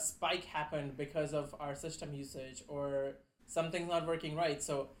god, a spike happened because of our system usage or something's not working right.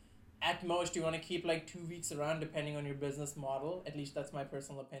 So at most you want to keep like 2 weeks around depending on your business model. At least that's my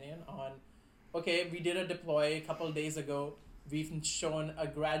personal opinion on, okay, we did a deploy a couple days ago. We've shown a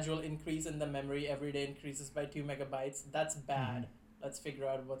gradual increase in the memory. Every day increases by 2 megabytes. That's Mm-hmm. bad. Let's figure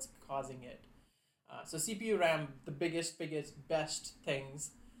out what's causing it. So CPU RAM, the biggest, best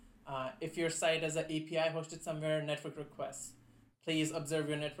things. If your site has an API hosted somewhere, network requests. Please observe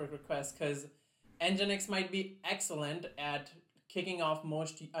your network requests because Nginx might be excellent at kicking off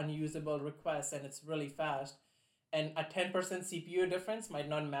most unusable requests and it's really fast. And a 10% CPU difference might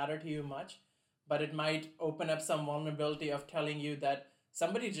not matter to you much, but it might open up some vulnerability of telling you that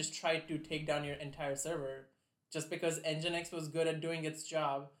somebody just tried to take down your entire server. Just because Nginx was good at doing its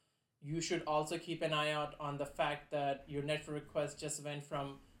job, you should also keep an eye out on the fact that your network request just went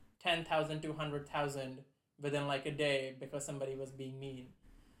from 10,000 to 100,000 within like a day because somebody was being mean.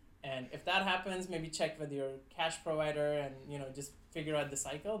 And if that happens, maybe check with your cache provider and just figure out the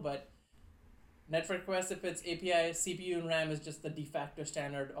cycle. But network request, if it's API, CPU and RAM is just the de facto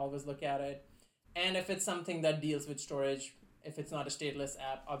standard. Always look at it. And if it's something that deals with storage, if it's not a stateless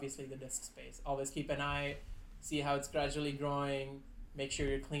app, obviously the disk space. Always keep an eye, see how it's gradually growing. Make sure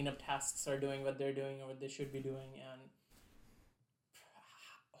your cleanup tasks are doing what they're doing or what they should be doing, and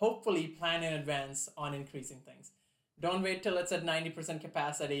hopefully plan in advance on increasing things. Don't wait till it's at 90%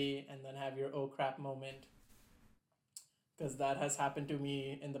 capacity and then have your oh crap moment, because that has happened to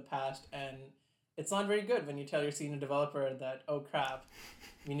me in the past, and it's not very good when you tell your senior developer that, oh crap,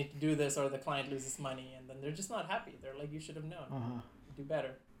 we need to do this or the client loses money, and then they're just not happy. They're like, you should have known. Uh-huh. Do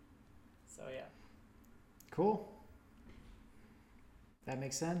better. So yeah. Cool. That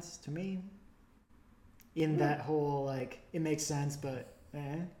makes sense to me. In that whole, like, it makes sense, but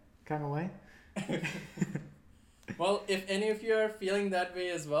kind of way. Well, if any of you are feeling that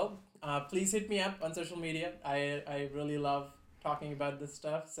way as well, please hit me up on social media. I really love talking about this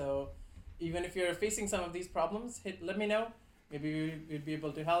stuff. So even if you're facing some of these problems, let me know. Maybe we'd be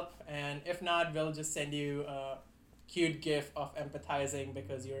able to help. And if not, we'll just send you a cute gif of empathizing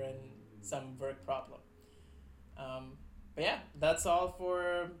because you're in some work problem. But yeah, that's all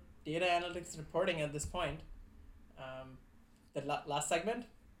for data analytics reporting at this point. The last segment.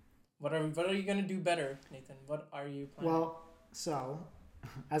 What are you gonna do better, Nathan? What are you planning? Well, so,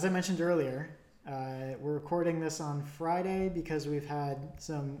 as I mentioned earlier, we're recording this on Friday because we've had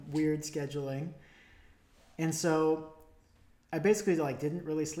some weird scheduling. And so I basically didn't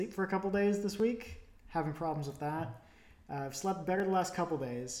really sleep for a couple days this week, having problems with that. I've slept better the last couple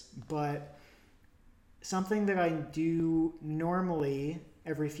days, but something that I do normally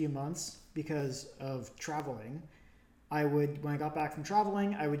every few months because of traveling, when I got back from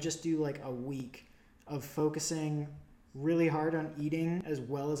traveling, I would just do like a week of focusing really hard on eating as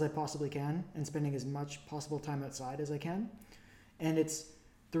well as I possibly can and spending as much possible time outside as I can. And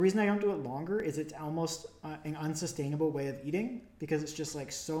the reason I don't do it longer is it's almost an unsustainable way of eating because it's just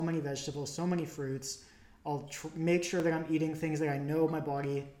like so many vegetables, so many fruits. I'll make sure that I'm eating things that I know my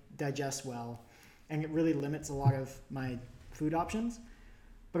body digests well, and it really limits a lot of my food options.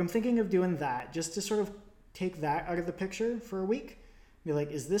 But I'm thinking of doing that just to sort of take that out of the picture for a week. Be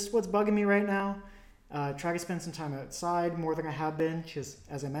like, is this what's bugging me right now? Try to spend some time outside more than I have been because,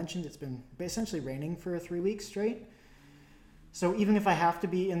 as I mentioned, it's been essentially raining for 3 weeks straight. So even if I have to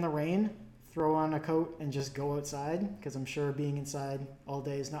be in the rain, throw on a coat and just go outside because I'm sure being inside all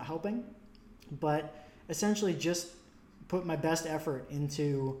day is not helping. But essentially just put my best effort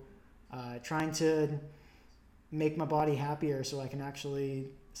into trying to make my body happier so I can actually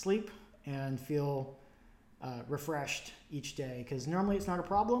sleep and feel refreshed each day, because normally it's not a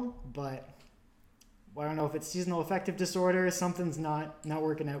problem, but I don't know if it's seasonal affective disorder, something's not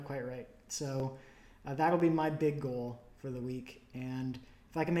working out quite right. So that'll be my big goal for the week, and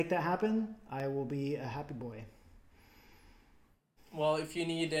if I can make that happen, I will be a happy boy. Well, if you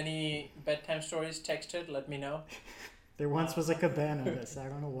need any bedtime stories texted, let me know. There once was a cabana that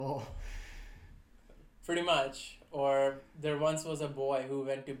sat on a wall. Pretty much. Or there once was a boy who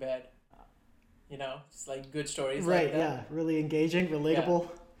went to bed. Just like good stories Right, like that. yeah. Really engaging, relatable.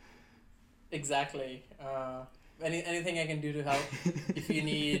 Yeah, exactly. Anything I can do to help. If you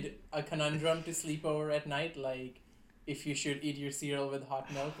need a conundrum to sleep over at night, like if you should eat your cereal with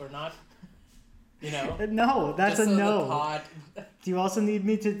hot milk or not, You know, No, that's just a so no. the thought. Do you also need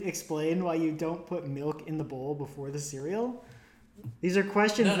me to explain why you don't put milk in the bowl before the cereal? These are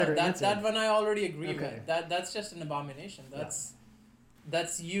questions No, that no, are that answered. one I already agree Okay. with. That's just an abomination. That's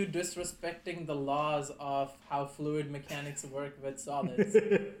you disrespecting the laws of how fluid mechanics work with solids.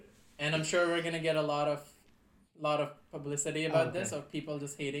 And I'm sure we're gonna get a lot of publicity about okay. this, of people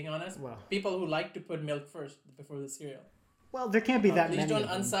just hating on us. Well. People who like to put milk first before the cereal. Well, there can't be that Please many don't of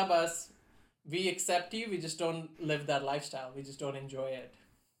them. unsub us. We accept you. We just don't live that lifestyle. We just don't enjoy it.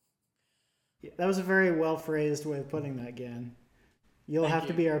 Yeah, that was a very well phrased way of putting that, Gan. You'll Thank have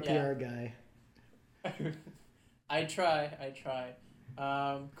to you. be our Yeah. PR guy. I try.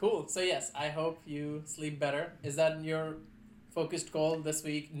 Cool. So yes, I hope you sleep better. Is that your focused goal this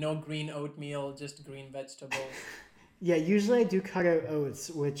week? No green oatmeal, just green vegetables. Yeah, usually I do cut out oats,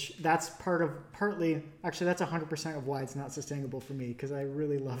 which that's partly, actually that's 100% of why it's not sustainable for me, because I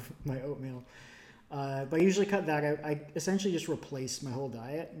really love my oatmeal. But I usually cut that out. I essentially just replace my whole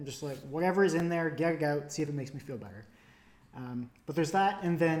diet. I'm just like, whatever is in there, get it out, see if it makes me feel better. But there's that,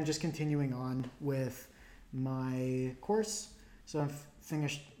 and then just continuing on with my course. So I've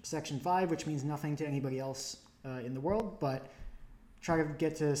finished section 5, which means nothing to anybody else in the world, but try to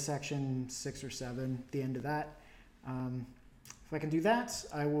get to section 6 or 7, the end of that. If I can do that,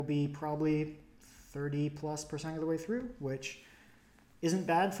 I will be probably 30+% of the way through, which isn't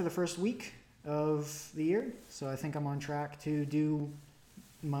bad for the first week of the year. So I think I'm on track to do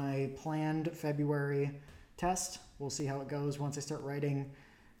my planned February test. We'll see how it goes once I start writing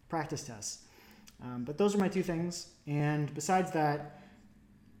practice tests. But those are my 2 things. And besides that,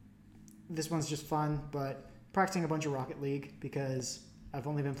 this one's just fun, but practicing a bunch of Rocket League because I've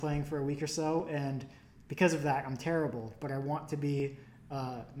only been playing for a week or so, and because of that, I'm terrible, but I want to be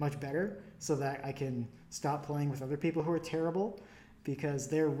much better so that I can stop playing with other people who are terrible, because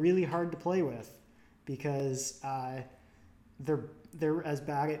they're really hard to play with, because they're as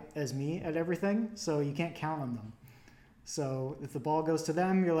bad as me at everything, so you can't count on them. So if the ball goes to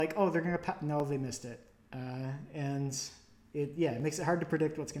them, you're like, oh, they're going to no, they missed it. And it makes it hard to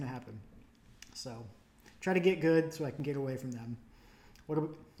predict what's going to happen. So try to get good so I can get away from them.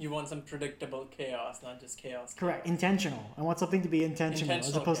 You want some predictable chaos, not just chaos. Correct. Intentional. I want something to be intentional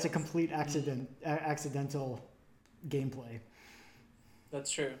as opposed to chaos. complete accidental gameplay. That's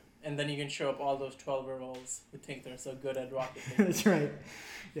true. And then you can show up all those 12-year-olds who think they're so good at Rocket League. That's right.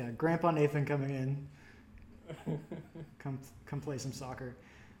 Yeah, Grandpa Nathan coming in. Come play some soccer.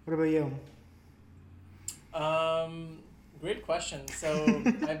 What about you? Great question. So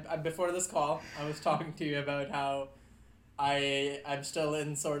I before this call, I was talking to you about how I'm still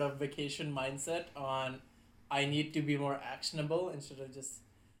in sort of vacation mindset on I need to be more actionable instead of just.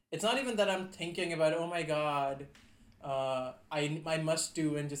 It's not even that I'm thinking about, oh my god, I must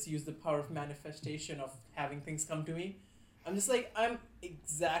do and just use the power of manifestation of having things come to me. I'm just like, I'm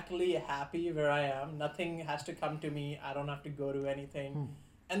exactly happy where I am. Nothing has to come to me. I don't have to go to anything.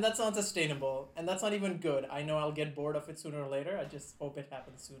 And that's not sustainable. And that's not even good. I know I'll get bored of it sooner or later. I just hope it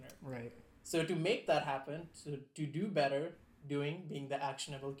happens sooner. Right. So to make that happen, to do better, being the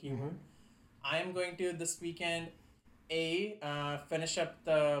actionable keyword, I am going to this weekend, finish up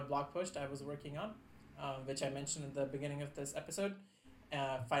the blog post I was working on, which I mentioned at the beginning of this episode,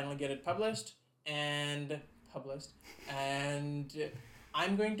 finally get it published, and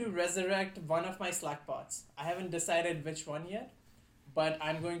I'm going to resurrect one of my Slack bots. I haven't decided which one yet, but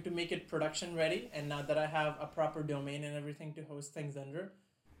I'm going to make it production ready, and now that I have a proper domain and everything to host things under,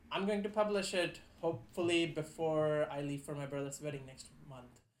 I'm going to publish it hopefully before I leave for my brother's wedding next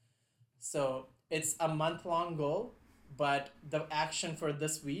month. So it's a month-long goal, but the action for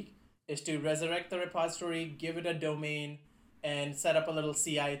this week is to resurrect the repository, give it a domain, and set up a little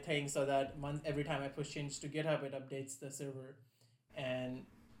CI thing so that every time I push change to GitHub, it updates the server. And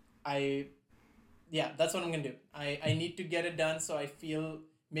that's what I'm going to do. I need to get it done so I feel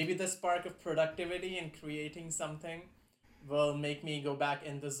maybe the spark of productivity and creating something will make me go back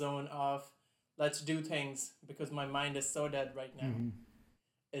in the zone of let's do things, because my mind is so dead right now.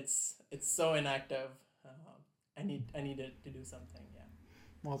 It's so inactive. I need it to do something. Yeah.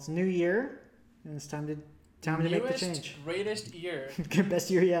 Well, it's New Year, and it's time to make the change. Greatest year.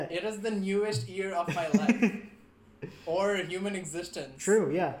 Best year yet. It is the newest year of my life, or human existence.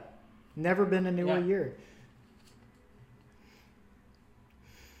 True. Yeah. Never been a newer year.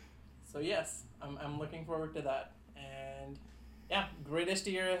 So yes, I'm looking forward to that, and greatest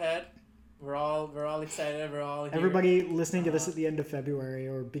year ahead. We're all excited. We're all here. Everybody listening to this at the end of February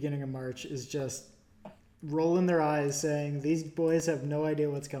or beginning of March is just rolling their eyes, saying these boys have no idea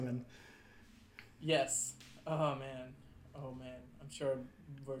what's coming. Yes. Oh man. I'm sure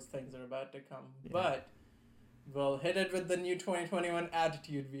worse things are about to come. Yeah. But we'll hit it with the new 2021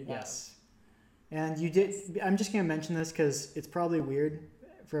 attitude we have. Yes. And you did. I'm just gonna mention this because it's probably weird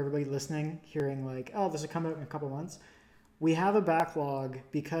for everybody listening, hearing like, "Oh, this will come out in a couple months." We have a backlog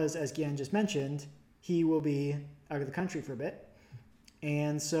because, as Gian just mentioned, he will be out of the country for a bit,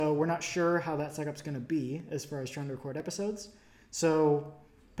 and so we're not sure how that setup's gonna be as far as trying to record episodes. So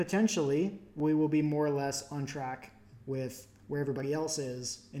potentially, we will be more or less on track with where everybody else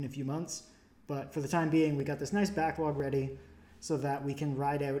is in a few months. But for the time being, we got this nice backlog ready so that we can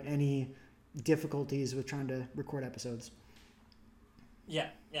ride out any difficulties with trying to record episodes.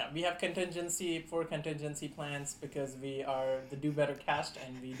 Yeah, we have contingency plans because we are the Do Better cast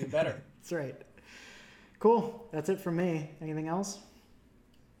and we do better. That's right. Cool. That's it from me. Anything else?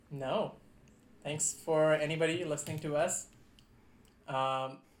 No. Thanks for anybody listening to us.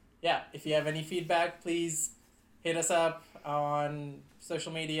 If you have any feedback, please hit us up on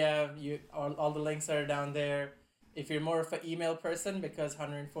social media. All the links are down there. If you're more of an email person, because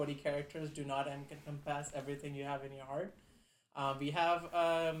 140 characters do not encompass everything you have in your heart, we have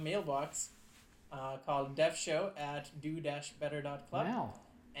a mailbox called devshow@do-better.club. Wow.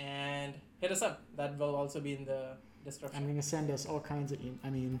 And hit us up. That will also be in the description. I'm going to send us all kinds of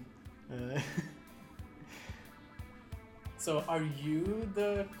So are you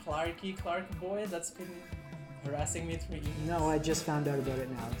the Clarky Clark boy that's been harassing me through emails? No, I just found out about it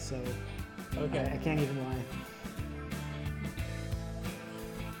now, so Okay. I can't even lie.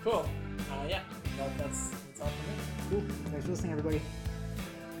 Cool. That's all for me. Cool. Thanks for listening, everybody.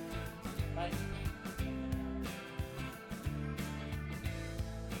 Bye.